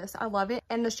gorgeous. I love it.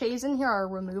 And the shades in here are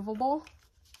removable.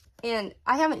 And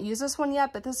I haven't used this one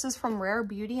yet, but this is from Rare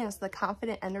Beauty and it's the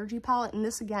Confident Energy palette. And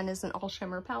this again is an all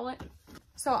shimmer palette.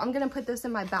 So I'm going to put this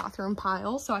in my bathroom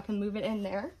pile so I can move it in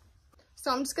there. So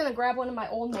I'm just going to grab one of my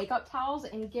old makeup towels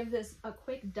and give this a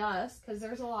quick dust because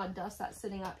there's a lot of dust that's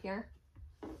sitting up here.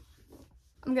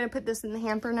 I'm going to put this in the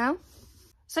hamper now.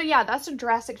 So yeah, that's a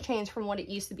drastic change from what it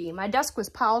used to be. My desk was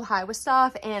piled high with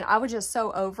stuff and I was just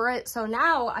so over it. So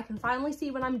now I can finally see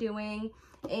what I'm doing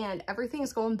and everything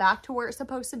is going back to where it's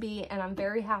supposed to be and I'm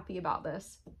very happy about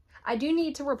this. I do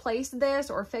need to replace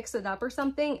this or fix it up or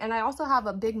something, and I also have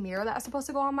a big mirror that's supposed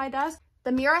to go on my desk,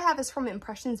 The mirror I have is from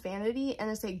Impressions Vanity, and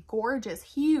it's a gorgeous,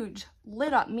 huge,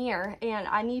 lit up mirror, and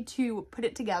I need to put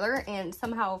it together and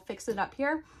somehow fix it up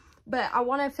here. But I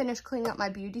want to finish cleaning up my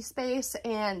beauty space,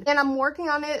 and I'm working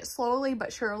on it slowly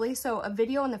but surely. So a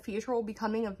video in the future will be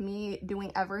coming of me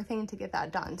doing everything to get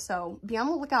that done. So be on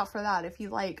the lookout for that if you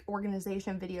like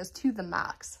organization videos to the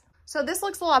max. So this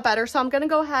looks a lot better. So I'm going to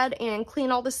go ahead and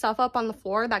clean all this stuff up on the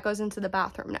floor that goes into the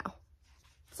bathroom now.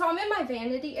 So I'm in my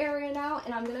vanity area now,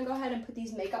 and I'm going to go ahead and put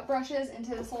these makeup brushes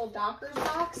into this little Dockers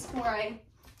box where I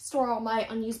store all my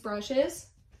unused brushes.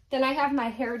 Then I have my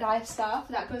hair dye stuff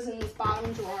that goes in this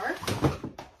bottom drawer.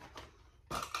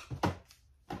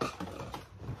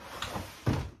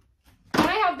 Then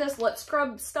I have this lip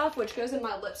scrub stuff, which goes in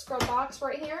my lip scrub box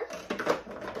right here.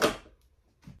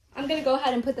 I'm going to go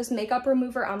ahead and put this makeup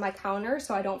remover on my counter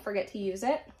so I don't forget to use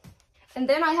it. And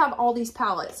then I have all these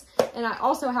palettes, and I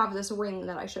also have this ring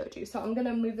that I showed you. So I'm going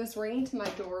to move this ring to my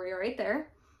jewelry right there.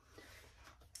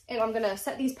 And I'm going to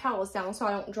set these palettes down so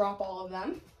I don't drop all of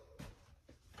them.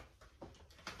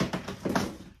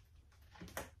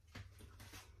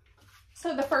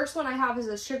 So the first one I have is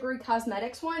a Sugary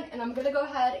Cosmetics one, and I'm going to go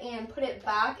ahead and put it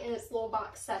back in its little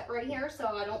box set right here so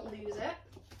I don't lose it.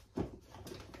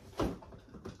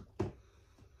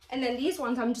 And then these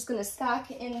ones I'm just going to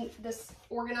stack in this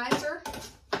organizer.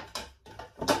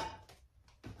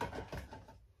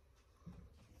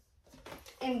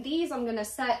 And these I'm going to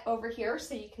set over here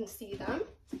so you can see them.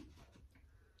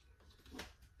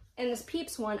 And this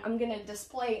Peeps one I'm going to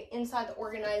display inside the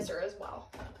organizer as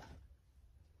well.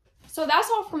 So that's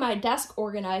all for my desk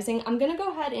organizing. I'm going to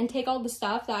go ahead and take all the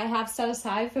stuff that I have set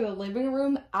aside for the living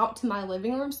room out to my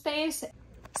living room space.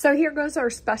 So here goes our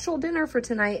special dinner for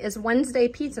tonight. Is Wednesday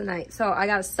pizza night. So I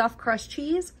got a stuffed crust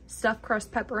cheese, stuffed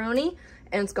crust pepperoni,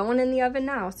 and it's going in the oven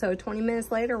now. So 20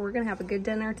 minutes later, we're going to have a good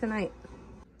dinner tonight.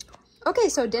 Okay,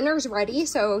 so dinner's ready.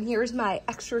 So here's my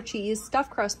extra cheese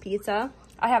stuffed crust pizza.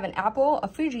 I have an apple, a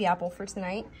Fuji apple for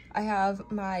tonight. I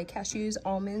have my cashews,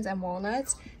 almonds, and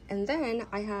walnuts. And then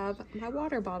I have my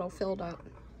water bottle filled up.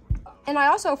 And I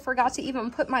also forgot to even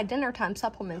put my dinner time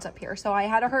supplements up here. So I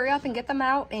had to hurry up and get them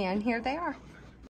out, and here they are.